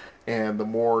dodge, and the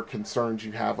more concerns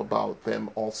you have about them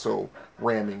also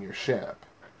ramming your ship.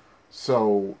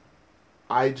 So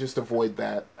I just avoid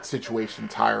that situation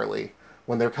entirely.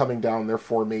 When they're coming down their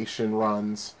formation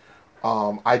runs,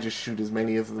 I just shoot as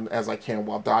many of them as I can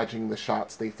while dodging the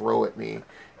shots they throw at me.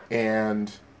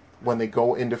 And when they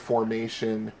go into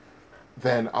formation,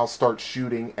 then I'll start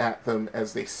shooting at them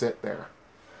as they sit there,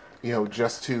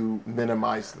 just to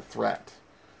minimize the threat.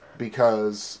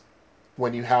 Because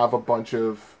when you have a bunch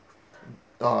of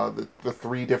the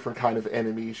 3 different kind of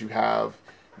enemies, you have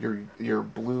your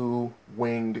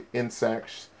blue-winged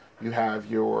insects, you have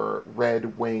your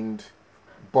red-winged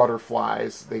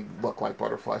butterflies. They look like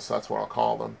butterflies, so that's what I'll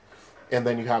call them. And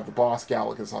then you have the boss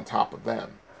Galagas on top of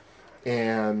them.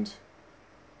 And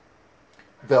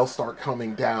they'll start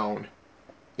coming down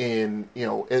in,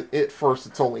 at first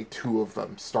it's only 2 of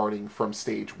them, starting from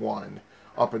stage 1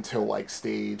 up until like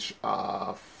stage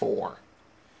 4.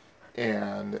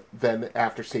 And then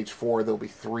after stage 4 there'll be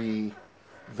 3.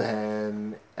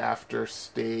 Then after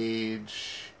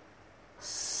stage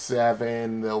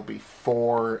 7 there'll be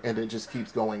 4, and it just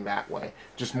keeps going that way.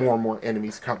 Just more and more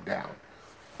enemies come down.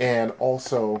 And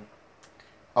also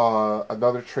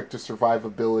another trick to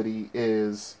survivability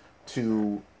is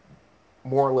to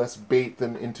more or less bait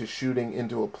them into shooting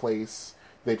into a place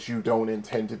that you don't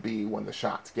intend to be when the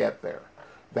shots get there.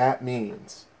 That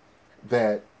means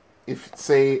that if,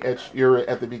 say, you're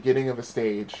at the beginning of a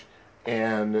stage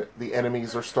and the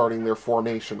enemies are starting their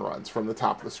formation runs from the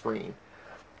top of the screen,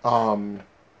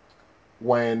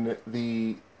 when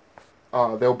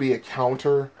there'll be a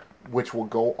counter which will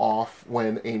go off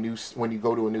when you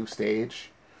go to a new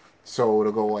stage. So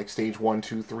it'll go like stage 1,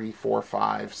 2, 3, 4,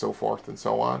 5, so forth and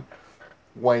so on.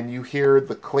 When you hear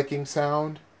the clicking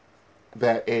sound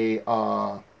that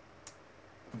a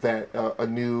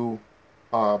new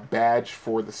badge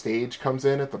for the stage comes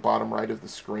in at the bottom right of the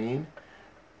screen,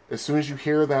 as soon as you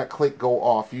hear that click go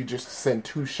off, you just send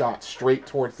 2 shots straight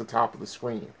towards the top of the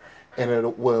screen. And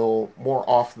it will, more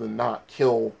often than not,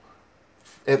 kill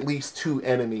at least 2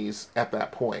 enemies at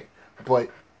that point. But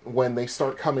when they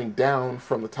start coming down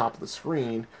from the top of the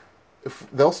screen,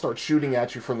 they'll start shooting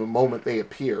at you from the moment they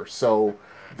appear. So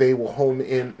they will home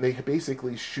in, they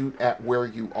basically shoot at where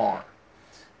you are.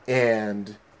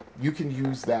 And you can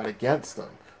use that against them,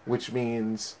 which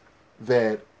means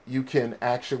that you can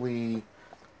actually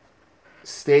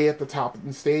stay at the top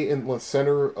and stay in the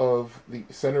center of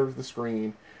the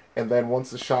screen, and then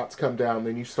once the shots come down,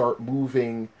 then you start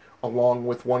moving along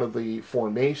with one of the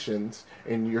formations,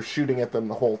 and you're shooting at them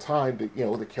the whole time to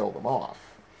kill them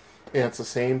off. And it's the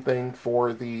same thing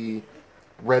for the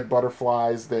red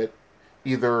butterflies that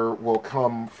either will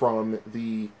come from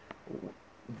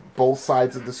both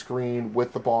sides of the screen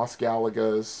with the boss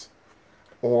Galagas,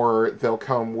 or they'll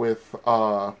come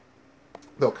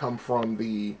from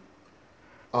the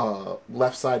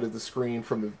left side of the screen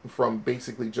from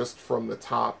basically just from the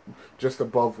top, just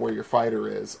above where your fighter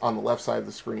is on the left side of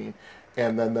the screen,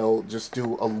 and then they'll just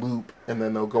do a loop, and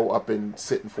then they'll go up and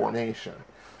sit in formation.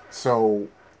 So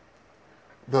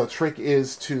the trick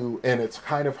is and it's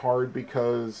kind of hard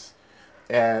because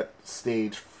at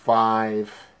stage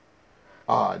 5,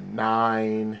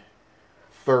 9,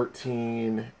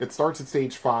 13, it starts at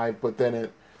stage 5, but then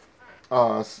it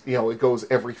goes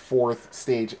every 4th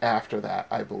stage after that,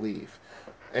 I believe.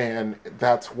 And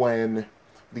that's when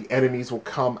the enemies will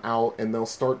come out and they'll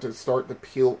start to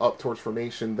peel up towards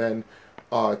formation. Then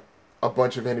a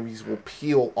bunch of enemies will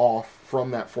peel off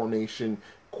from that formation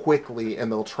quickly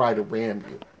and they'll try to ram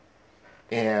you.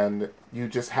 And you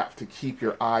just have to keep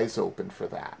your eyes open for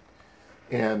that.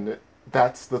 And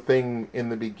that's the thing in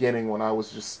the beginning when I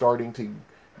was just starting to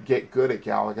get good at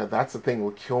Galaga. That's the thing that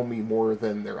would kill me more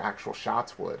than their actual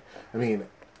shots would. I mean,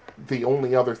 the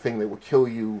only other thing that would kill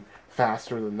you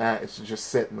faster than that is to just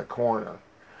sit in the corner.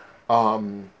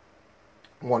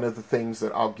 One of the things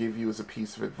that I'll give you as a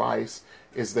piece of advice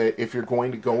is that if you're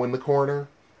going to go in the corner,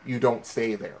 you don't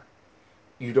stay there.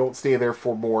 You don't stay there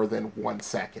for more than 1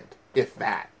 second, if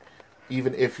that.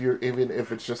 Even if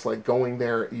it's just like going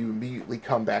there, you immediately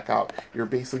come back out. You're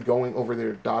basically going over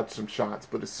there to dodge some shots,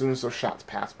 but as soon as those shots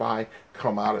pass by,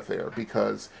 come out of there,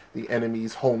 because the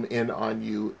enemies home in on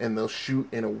you, and they'll shoot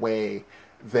in a way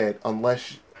that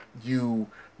unless you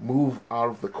move out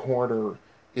of the corner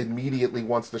immediately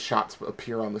once the shots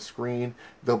appear on the screen,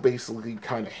 they'll basically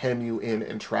kind of hem you in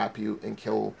and trap you and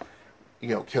kill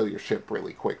your ship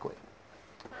really quickly.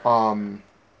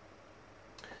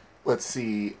 Let's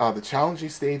see. The challenging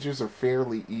stages are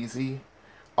fairly easy.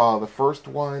 The first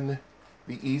one,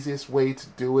 the easiest way to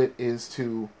do it is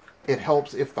it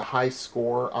helps if the high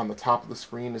score on the top of the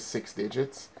screen is 6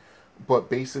 digits. But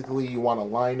basically, you want to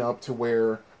line up to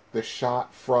where the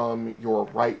shot from your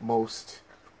rightmost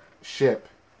ship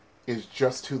is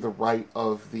just to the right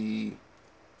of the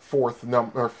fifth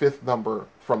number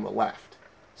from the left.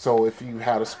 So if you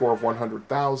had a score of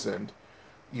 100,000,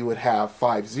 you would have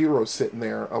 5 zeros sitting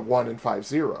there, a 1 and 5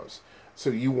 zeros. So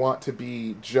you want to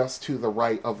be just to the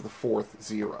right of the 4th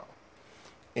zero.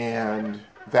 And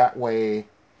that way,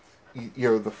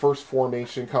 the first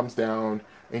formation comes down,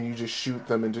 and you just shoot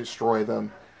them and destroy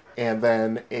them. And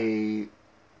then a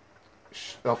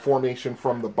formation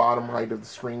from the bottom right of the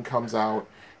screen comes out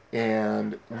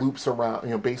and loops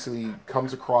around, basically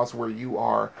comes across where you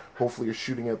are. Hopefully you're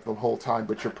shooting at the whole time,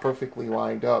 but you're perfectly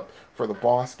lined up for the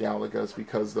boss Galagas,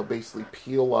 because they'll basically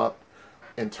peel up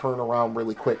and turn around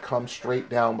really quick, come straight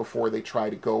down before they try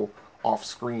to go off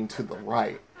screen to the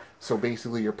right. So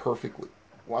basically you're perfectly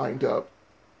lined up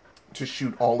to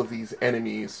shoot all of these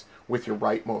enemies with your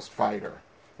rightmost fighter,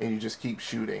 and you just keep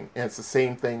shooting. And it's the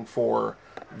same thing for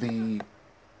the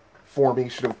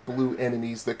formation of blue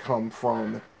enemies that come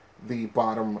from the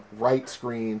bottom right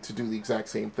screen to do the exact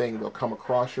same thing. They'll come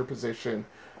across your position,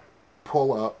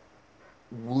 pull up,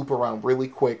 loop around really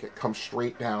quick, it comes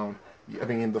straight down. I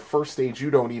mean, in the first stage, you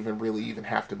don't even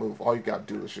have to move. All you got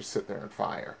to do is just sit there and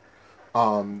fire.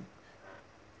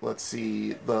 Let's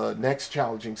see, the next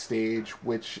challenging stage,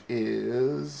 which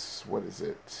is, what is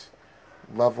it?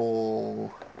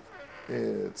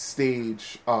 It's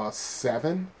stage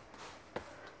 7.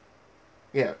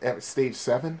 Yeah, at stage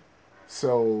 7.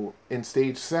 So in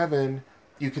stage 7,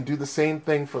 you can do the same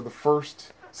thing for the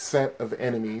first set of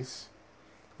enemies.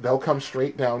 They'll come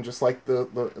straight down just like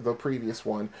the previous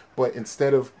one, but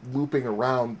instead of looping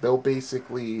around, they'll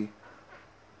basically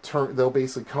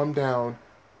come down,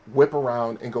 whip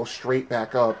around, and go straight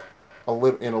back up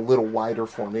in a little wider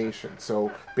formation.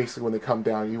 So basically when they come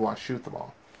down, you want to shoot them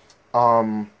all.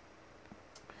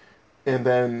 And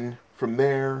then from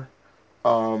there,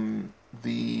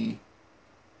 the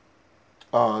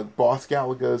boss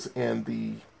Galagas and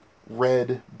the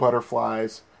red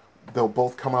butterflies, they'll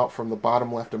both come out from the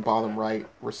bottom left and bottom right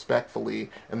respectfully,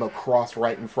 and they'll cross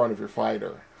right in front of your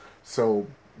fighter. So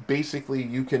basically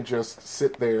you can just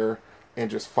sit there and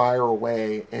just fire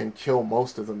away and kill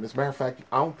most of them. As a matter of fact,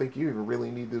 I don't think you even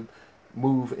really need to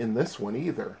move in this one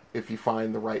either if you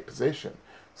find the right position.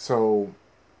 So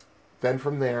then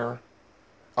from there,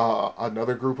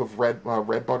 another group of red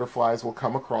butterflies will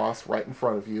come across right in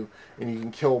front of you, and you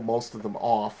can kill most of them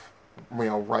off,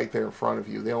 right there in front of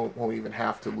you. They won't even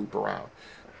have to loop around.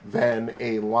 Then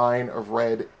a line of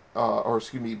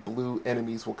blue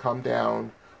enemies will come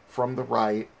down from the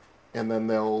right, and then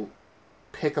they'll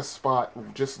pick a spot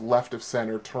just left of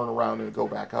center, turn around, and go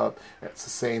back up. It's the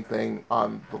same thing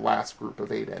on the last group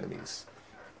of 8 enemies.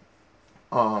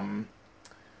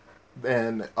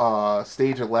 Then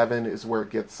stage 11 is where it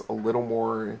gets a little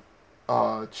more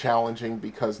challenging,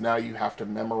 because now you have to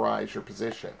memorize your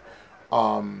position.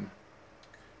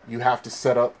 You have to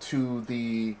set up to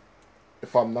the,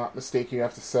 if I'm not mistaken, you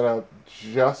have to set up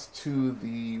just to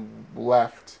the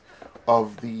left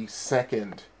of the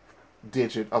second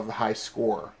digit of the high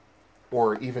score,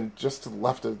 or even just to the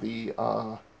left of the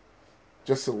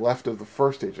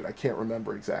first digit. I can't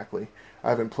remember exactly. I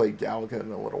haven't played Galaga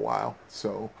in a little while,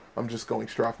 so I'm just going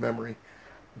straight off memory.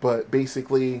 But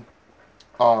basically,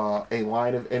 a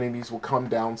line of enemies will come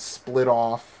down, split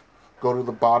off, go to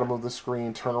the bottom of the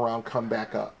screen, turn around, come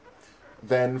back up.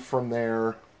 Then from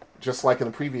there, just like in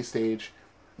the previous stage,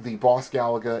 the boss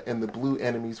Galaga and the blue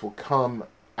enemies will come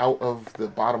out of the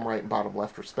bottom right and bottom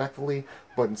left respectively,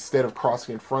 but instead of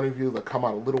crossing in front of you, they'll come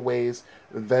out a little ways,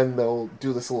 then they'll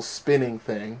do this little spinning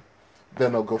thing,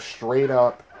 then they'll go straight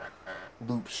up,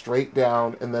 loop straight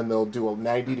down, and then they'll do a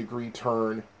 90-degree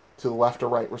turn to the left or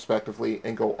right respectively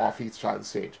and go off each side of the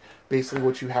stage. Basically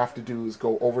what you have to do is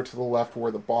go over to the left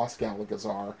where the boss Galagas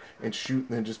are and shoot,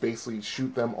 and then just basically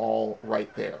shoot them all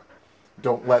right there.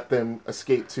 Don't let them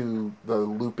escape to the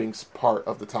looping part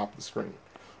of the top of the screen.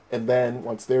 And then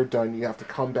once they're done, you have to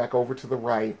come back over to the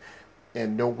right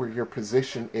and know where your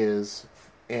position is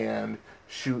and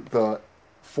shoot the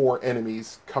 4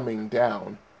 enemies coming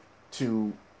down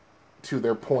to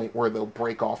their point where they'll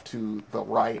break off to the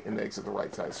right and exit the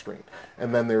right side of the screen.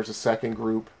 And then there's a second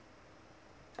group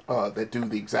that do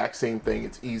the exact same thing.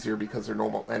 It's easier because they're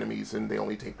normal enemies and they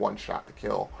only take 1 shot to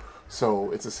kill.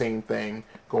 So it's the same thing.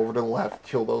 Go over to the left,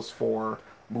 kill those 4,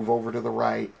 move over to the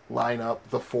right, line up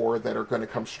the 4 that are going to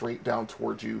come straight down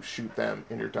towards you, shoot them,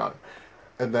 and you're done.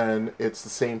 And then it's the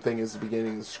same thing as the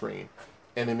beginning of the screen.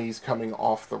 Enemies coming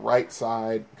off the right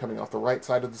side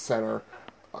of the center,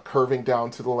 curving down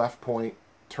to the left point,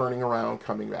 turning around,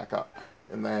 coming back up.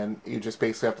 And then you just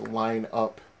basically have to line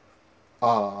up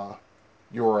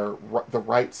the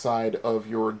right side of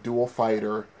your dual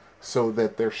fighter so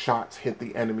that their shots hit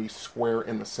the enemy square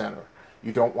in the center.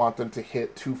 You don't want them to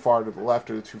hit too far to the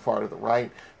left or too far to the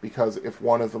right, because if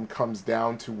one of them comes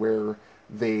down to where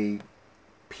they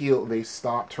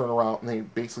stop, turn around, and they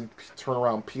basically turn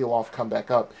around, peel off, come back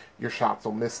up, your shots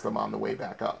will miss them on the way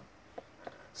back up.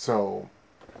 So,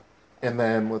 and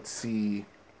then let's see,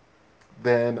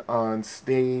 then on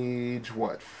stage,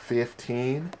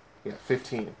 15? Yeah,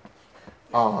 15.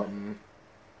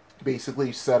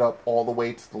 Basically set up all the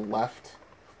way to the left.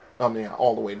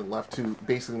 All the way to the left to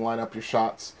basically line up your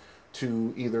shots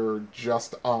to either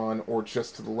just on or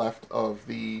just to the left of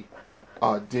the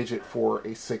digit for a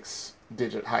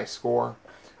 6-digit high score.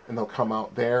 And they'll come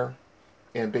out there.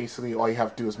 And basically all you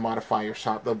have to do is modify your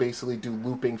shot. They'll basically do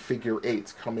looping figure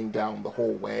 8s coming down the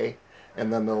whole way.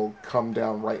 And then they'll come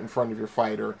down right in front of your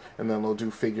fighter. And then they'll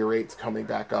do figure 8s coming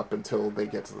back up until they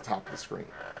get to the top of the screen.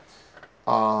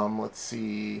 Let's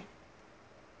see.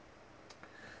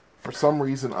 For some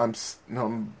reason, I'm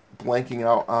blanking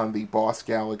out on the Boss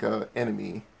Galaga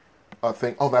enemy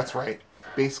thing. Oh, that's right.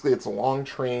 Basically, it's a long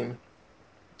train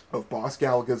of Boss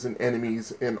Galagas and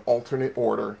enemies in alternate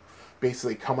order.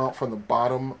 Basically, come out from the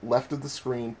bottom left of the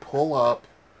screen, pull up,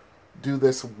 do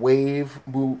this wave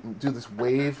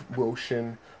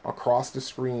motion across the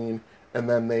screen, and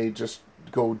then they just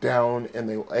go down and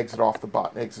they exit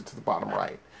to the bottom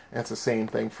right. And it's the same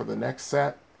thing for the next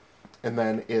set, and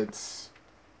then it's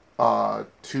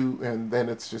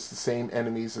it's just the same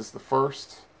enemies as the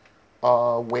first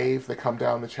wave that come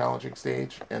down the challenging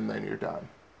stage, and then you're done.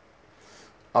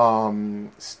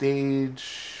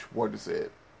 Stage, what is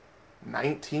it?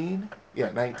 19?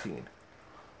 Yeah, 19.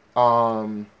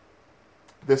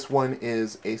 This one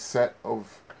is a set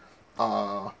of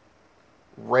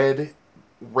red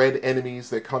enemies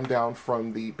that come down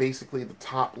from basically the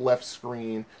top left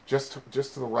screen, just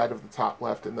to the right of the top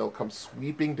left, and they'll come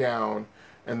sweeping down,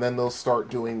 and then they'll start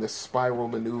doing this spiral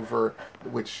maneuver,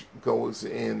 which goes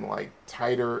in like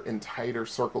tighter and tighter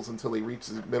circles until they reach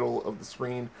the middle of the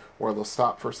screen, where they'll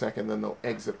stop for a second, then they'll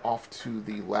exit off to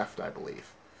the left, I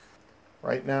believe.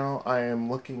 Right now, I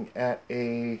am looking at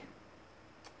a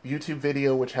YouTube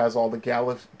video which has all the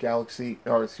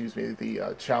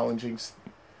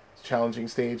challenging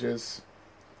stages.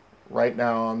 Right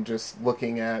now, I'm just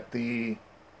looking at the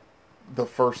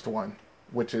first one,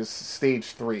 which is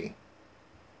stage 3.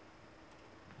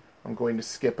 I'm going to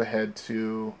skip ahead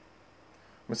to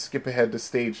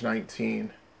stage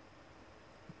 19.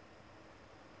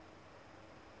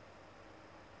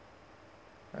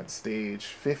 That's stage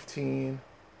 15.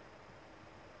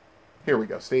 Here we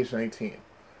go, stage 19.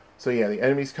 So yeah, the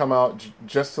enemies come out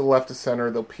just to the left of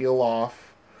center. They'll peel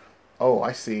off. Oh,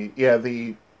 I see. Yeah,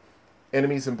 the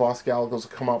enemies in Boss Galagas will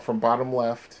come out from bottom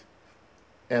left,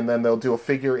 and then they'll do a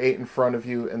figure 8 in front of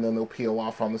you, and then they'll peel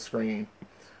off on the screen.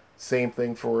 Same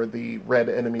thing for the red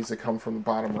enemies that come from the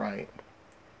bottom right.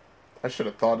 I should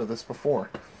have thought of this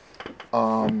before.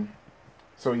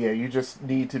 So yeah, you just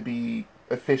need to be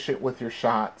efficient with your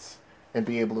shots and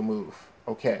be able to move.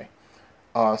 Okay.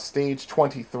 Stage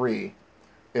 23.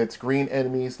 It's green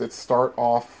enemies that start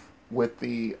off with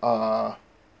the...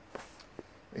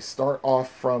 they start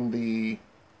off from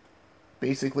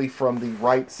basically from the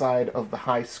right side of the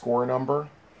high score number,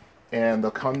 and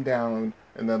they'll come down,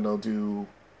 and then they'll do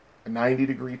a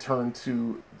 90-degree turn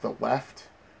to the left,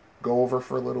 go over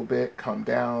for a little bit, come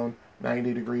down,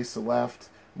 90 degrees to left,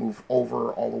 move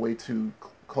over all the way to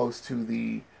close to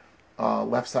the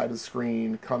left side of the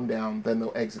screen, come down, then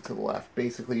they'll exit to the left.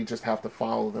 Basically, you just have to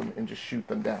follow them and just shoot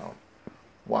them down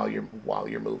while you're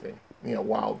moving.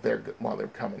 While they're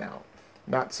coming out.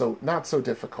 Not so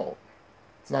difficult.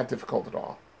 It's not difficult at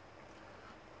all.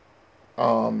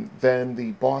 Then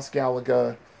the Boss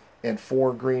Galaga and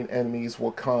 4 green enemies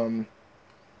will come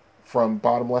from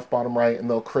bottom left, bottom right, and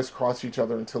they'll crisscross each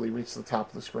other until they reach the top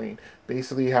of the screen.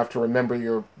 Basically, you have to remember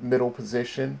your middle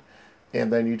position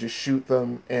And then you just shoot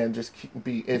them and just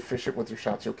be efficient with your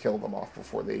shots. You'll kill them off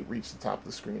before they reach the top of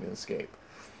the screen and escape.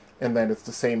 And then it's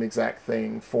the same exact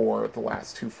thing for the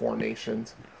last 2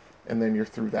 formations. And then you're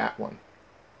through that one.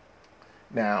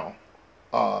 Now,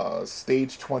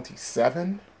 stage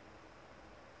 27,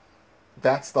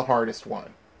 that's the hardest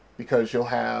one. Because you'll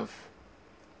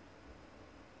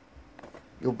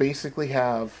basically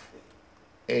have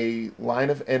a line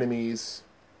of enemies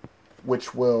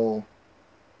which will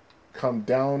come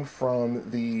down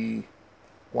from the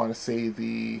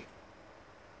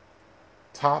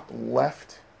top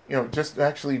left, just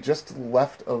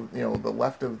left of, the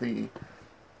left of the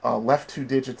left 2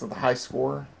 digits of the high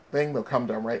score thing. They'll come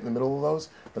down right in the middle of those.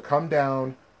 They'll come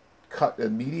down, cut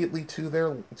immediately to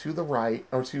the right,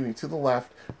 or excuse me, to the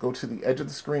left, go to the edge of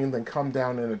the screen, then come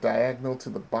down in a diagonal to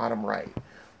the bottom right.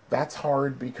 That's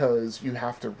hard because you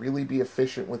have to really be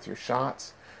efficient with your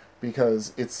shots,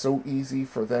 because it's so easy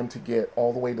for them to get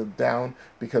all the way to down,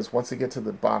 because once they get to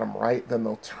the bottom right, then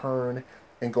they'll turn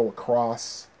and go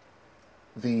across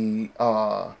the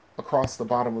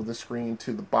bottom of the screen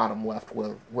to the bottom left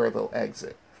where they'll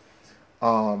exit.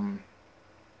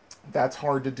 That's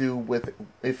hard to do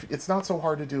if it's not so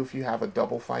hard to do if you have a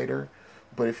double fighter,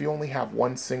 but if you only have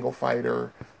one single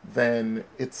fighter, then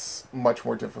it's much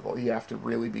more difficult. You have to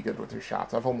really be good with your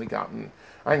shots. I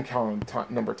can count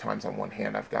a number of times on one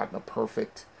hand I've gotten a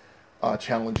perfect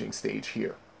challenging stage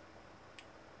here.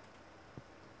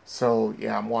 So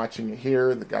yeah, I'm watching it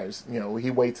here. The guy's,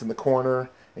 he waits in the corner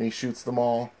and he shoots them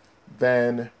all.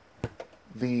 Then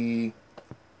the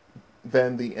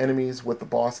enemies with the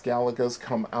boss Galagas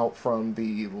come out from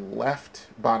the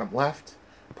bottom left,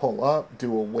 pull up,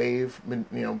 do a wave,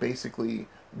 basically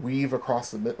weave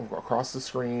across the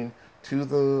screen to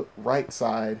the right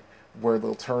side, where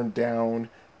they'll turn down,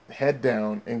 head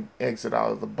down, and exit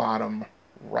out of the bottom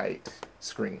right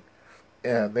screen.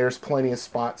 And there's plenty of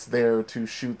spots there to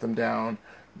shoot them down.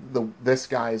 This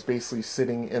guy is basically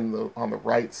sitting on the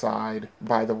right side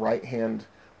by the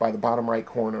bottom right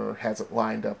corner, has it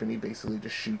lined up, and he basically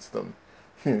just shoots them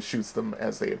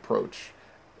as they approach,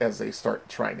 as they start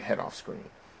trying to head off screen,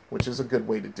 which is a good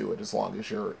way to do it as long as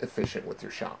you're efficient with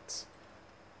your shots.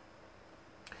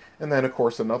 And then, of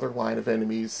course, another line of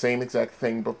enemies, same exact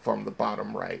thing, but from the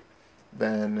bottom right.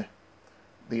 Then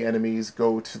the enemies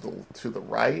go to the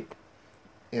right,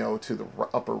 to the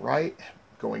upper right,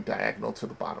 going diagonal to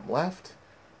the bottom left,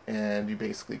 and you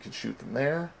basically can shoot them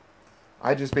there.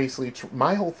 I just basically,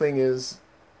 my whole thing is,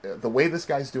 the way this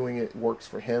guy's doing it works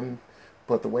for him,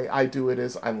 but the way I do it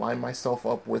is I line myself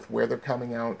up with where they're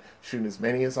coming out, shoot as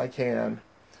many as I can,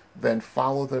 then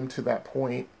follow them to that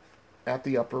point at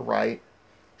the upper right,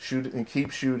 shoot and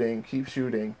keep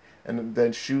shooting, and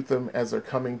then shoot them as they're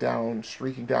coming down,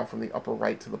 streaking down from the upper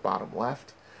right to the bottom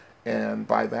left. And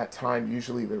by that time,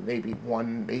 usually there may be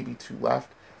 1, maybe 2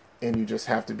 left, and you just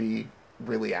have to be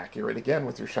really accurate again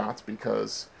with your shots,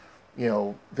 because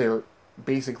they're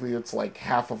basically, it's like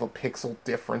half of a pixel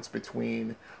difference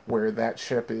between where that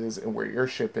ship is and where your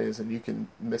ship is, and you can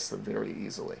miss them very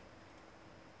easily.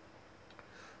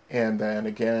 And then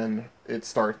again,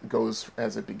 it goes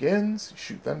as it begins,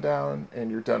 shoot them down,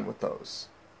 and you're done with those.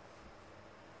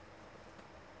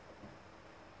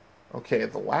 Okay,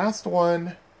 the last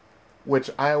one, which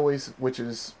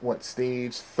is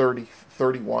stage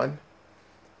 31.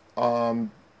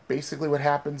 Basically what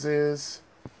happens is,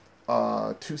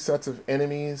 2 sets of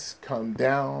enemies come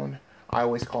down. I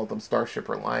always called them Starship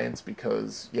Alliance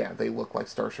because, yeah, they look like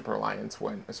Starship Alliance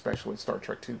especially when Star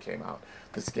Trek II came out.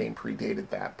 This game predated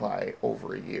that by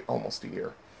over a year, almost a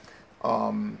year.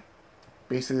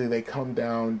 Basically, they come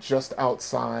down just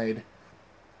outside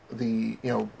to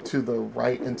the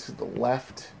right and to the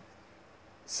left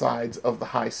sides of the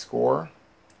high score,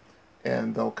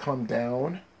 and they'll come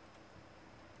down.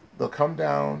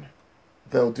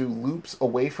 They'll do loops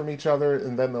away from each other,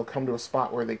 and then they'll come to a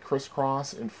spot where they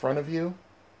crisscross in front of you.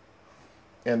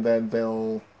 And then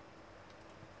they'll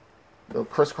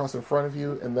crisscross in front of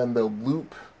you, and then they'll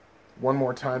loop one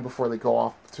more time before they go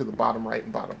off to the bottom right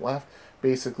and bottom left.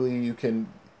 Basically, you can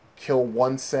kill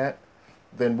one set,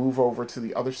 then move over to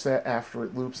the other set after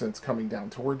it loops and it's coming down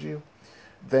towards you.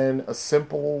 Then a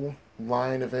simple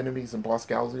line of enemies and boss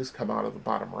Galagas come out of the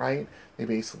bottom right. They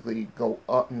basically go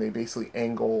up, and they basically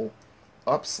angle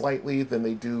up slightly, then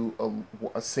they do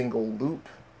a single loop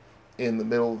in the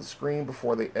middle of the screen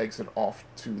before they exit off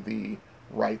to the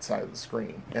right side of the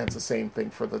screen. And it's the same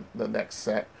thing for the next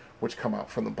set, which come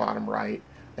out from the bottom right,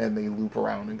 and they loop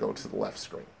around and go to the left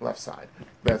side.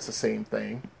 That's the same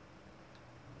thing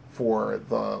for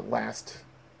the last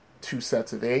 2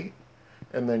 sets of 8,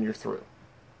 and then you're through.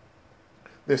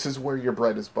 This is where your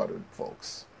bread is buttered,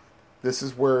 folks. This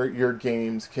is where your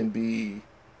games can be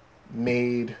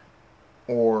made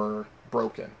or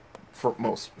broken for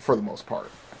the most part.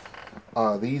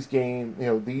 These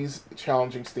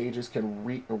challenging stages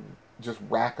can just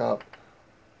rack up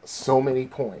so many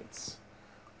points.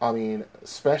 I mean,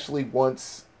 especially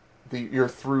once you're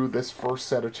through this first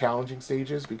set of challenging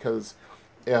stages, because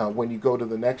when you go to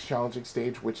the next challenging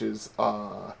stage, which is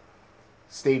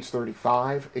stage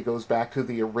 35, it goes back to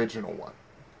the original one.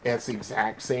 And it's the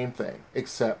exact same thing,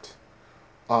 except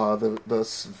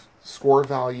the score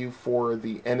value for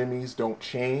the enemies don't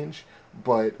change,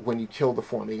 but when you kill the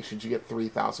formations, you get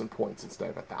 3,000 points instead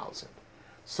of 1,000.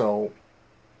 So,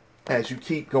 as you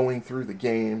keep going through the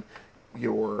game,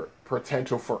 your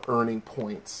potential for earning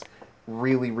points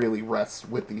really, really rests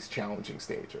with these challenging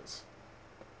stages.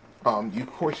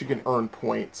 Of course, you can earn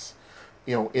points,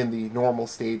 in the normal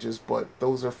stages, but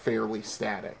those are fairly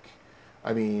static.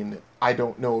 I mean, I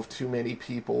don't know of too many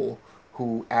people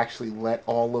who actually let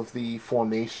all of the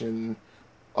formations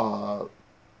go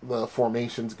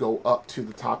up to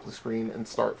the top of the screen and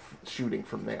start shooting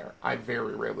from there. I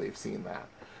very rarely have seen that.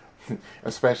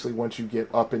 Especially once you get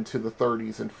up into the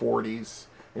 30s and 40s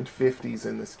and 50s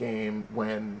in this game,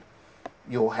 when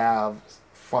you'll have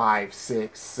 5,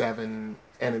 6, 7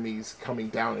 enemies coming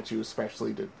down at you,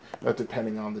 especially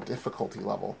depending on the difficulty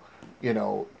level.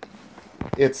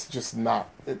 It's just not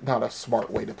a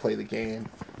smart way to play the game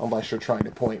unless you're trying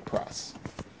to point press.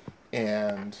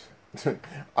 And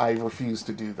I refuse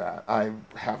to do that. I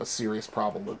have a serious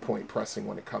problem with point pressing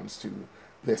when it comes to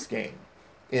this game.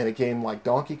 In a game like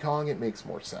Donkey Kong, it makes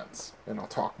more sense. And I'll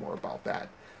talk more about that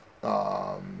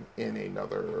in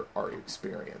another art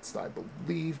experience. I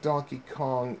believe Donkey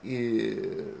Kong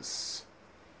is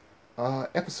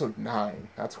episode 9.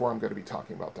 That's where I'm going to be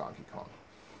talking about Donkey Kong.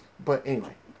 But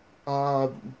anyway,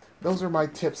 those are my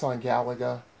tips on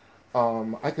Galaga.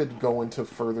 I could go into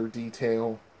further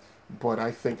detail, but I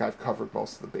think I've covered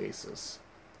most of the bases.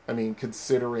 I mean,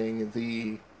 considering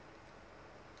the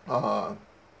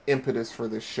impetus for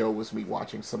this show was me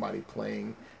watching somebody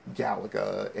playing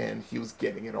Galaga, and he was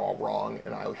getting it all wrong,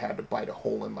 and I had to bite a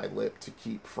hole in my lip to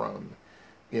keep from,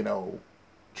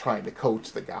 trying to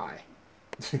coach the guy.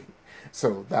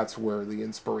 So that's where the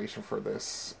inspiration for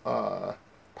this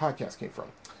podcast came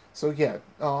from. So yeah,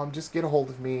 just get a hold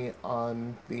of me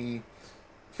on the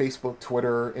Facebook,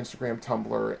 Twitter, Instagram,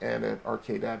 Tumblr, and at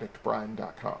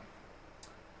arcadeaddictbrian.com.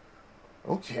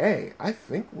 Okay, I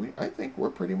think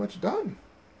we're pretty much done.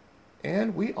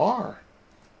 And we are.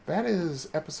 That is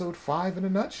episode 5 in a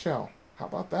nutshell. How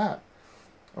about that?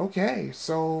 Okay,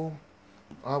 so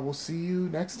we'll see you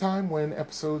next time when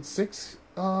episode 6,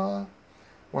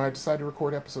 when I decide to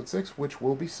record episode 6, which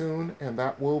will be soon, and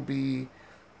that will be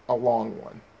a long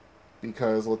one.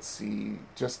 Because, let's see,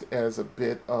 just as a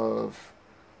bit of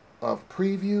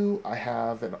preview, I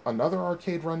have another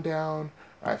arcade rundown,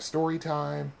 I have story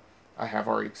time, I have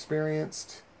already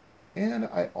experienced, and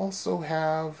I also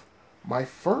have my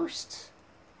first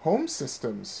home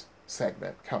systems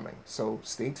segment coming, so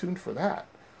stay tuned for that.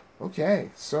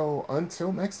 Okay, so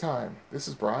until next time, this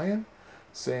is Brian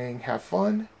saying have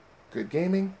fun, good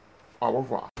gaming, au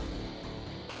revoir.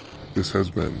 This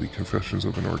has been the Confessions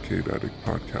of an Arcade Addict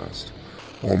podcast.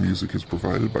 All music is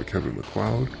provided by Kevin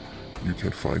MacLeod. You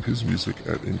can find his music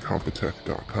at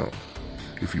incompetech.com.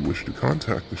 If you wish to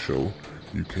contact the show,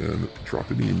 you can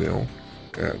drop an email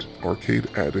at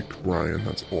arcadeaddictbrian,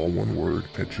 that's all one word,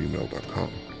 at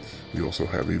gmail.com. We also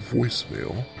have a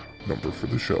voicemail number for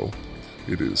the show.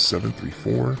 It is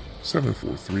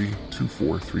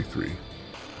 734-743-2433.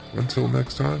 Until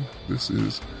next time, this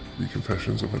is the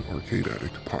Confessions of an Arcade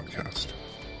Addict podcast.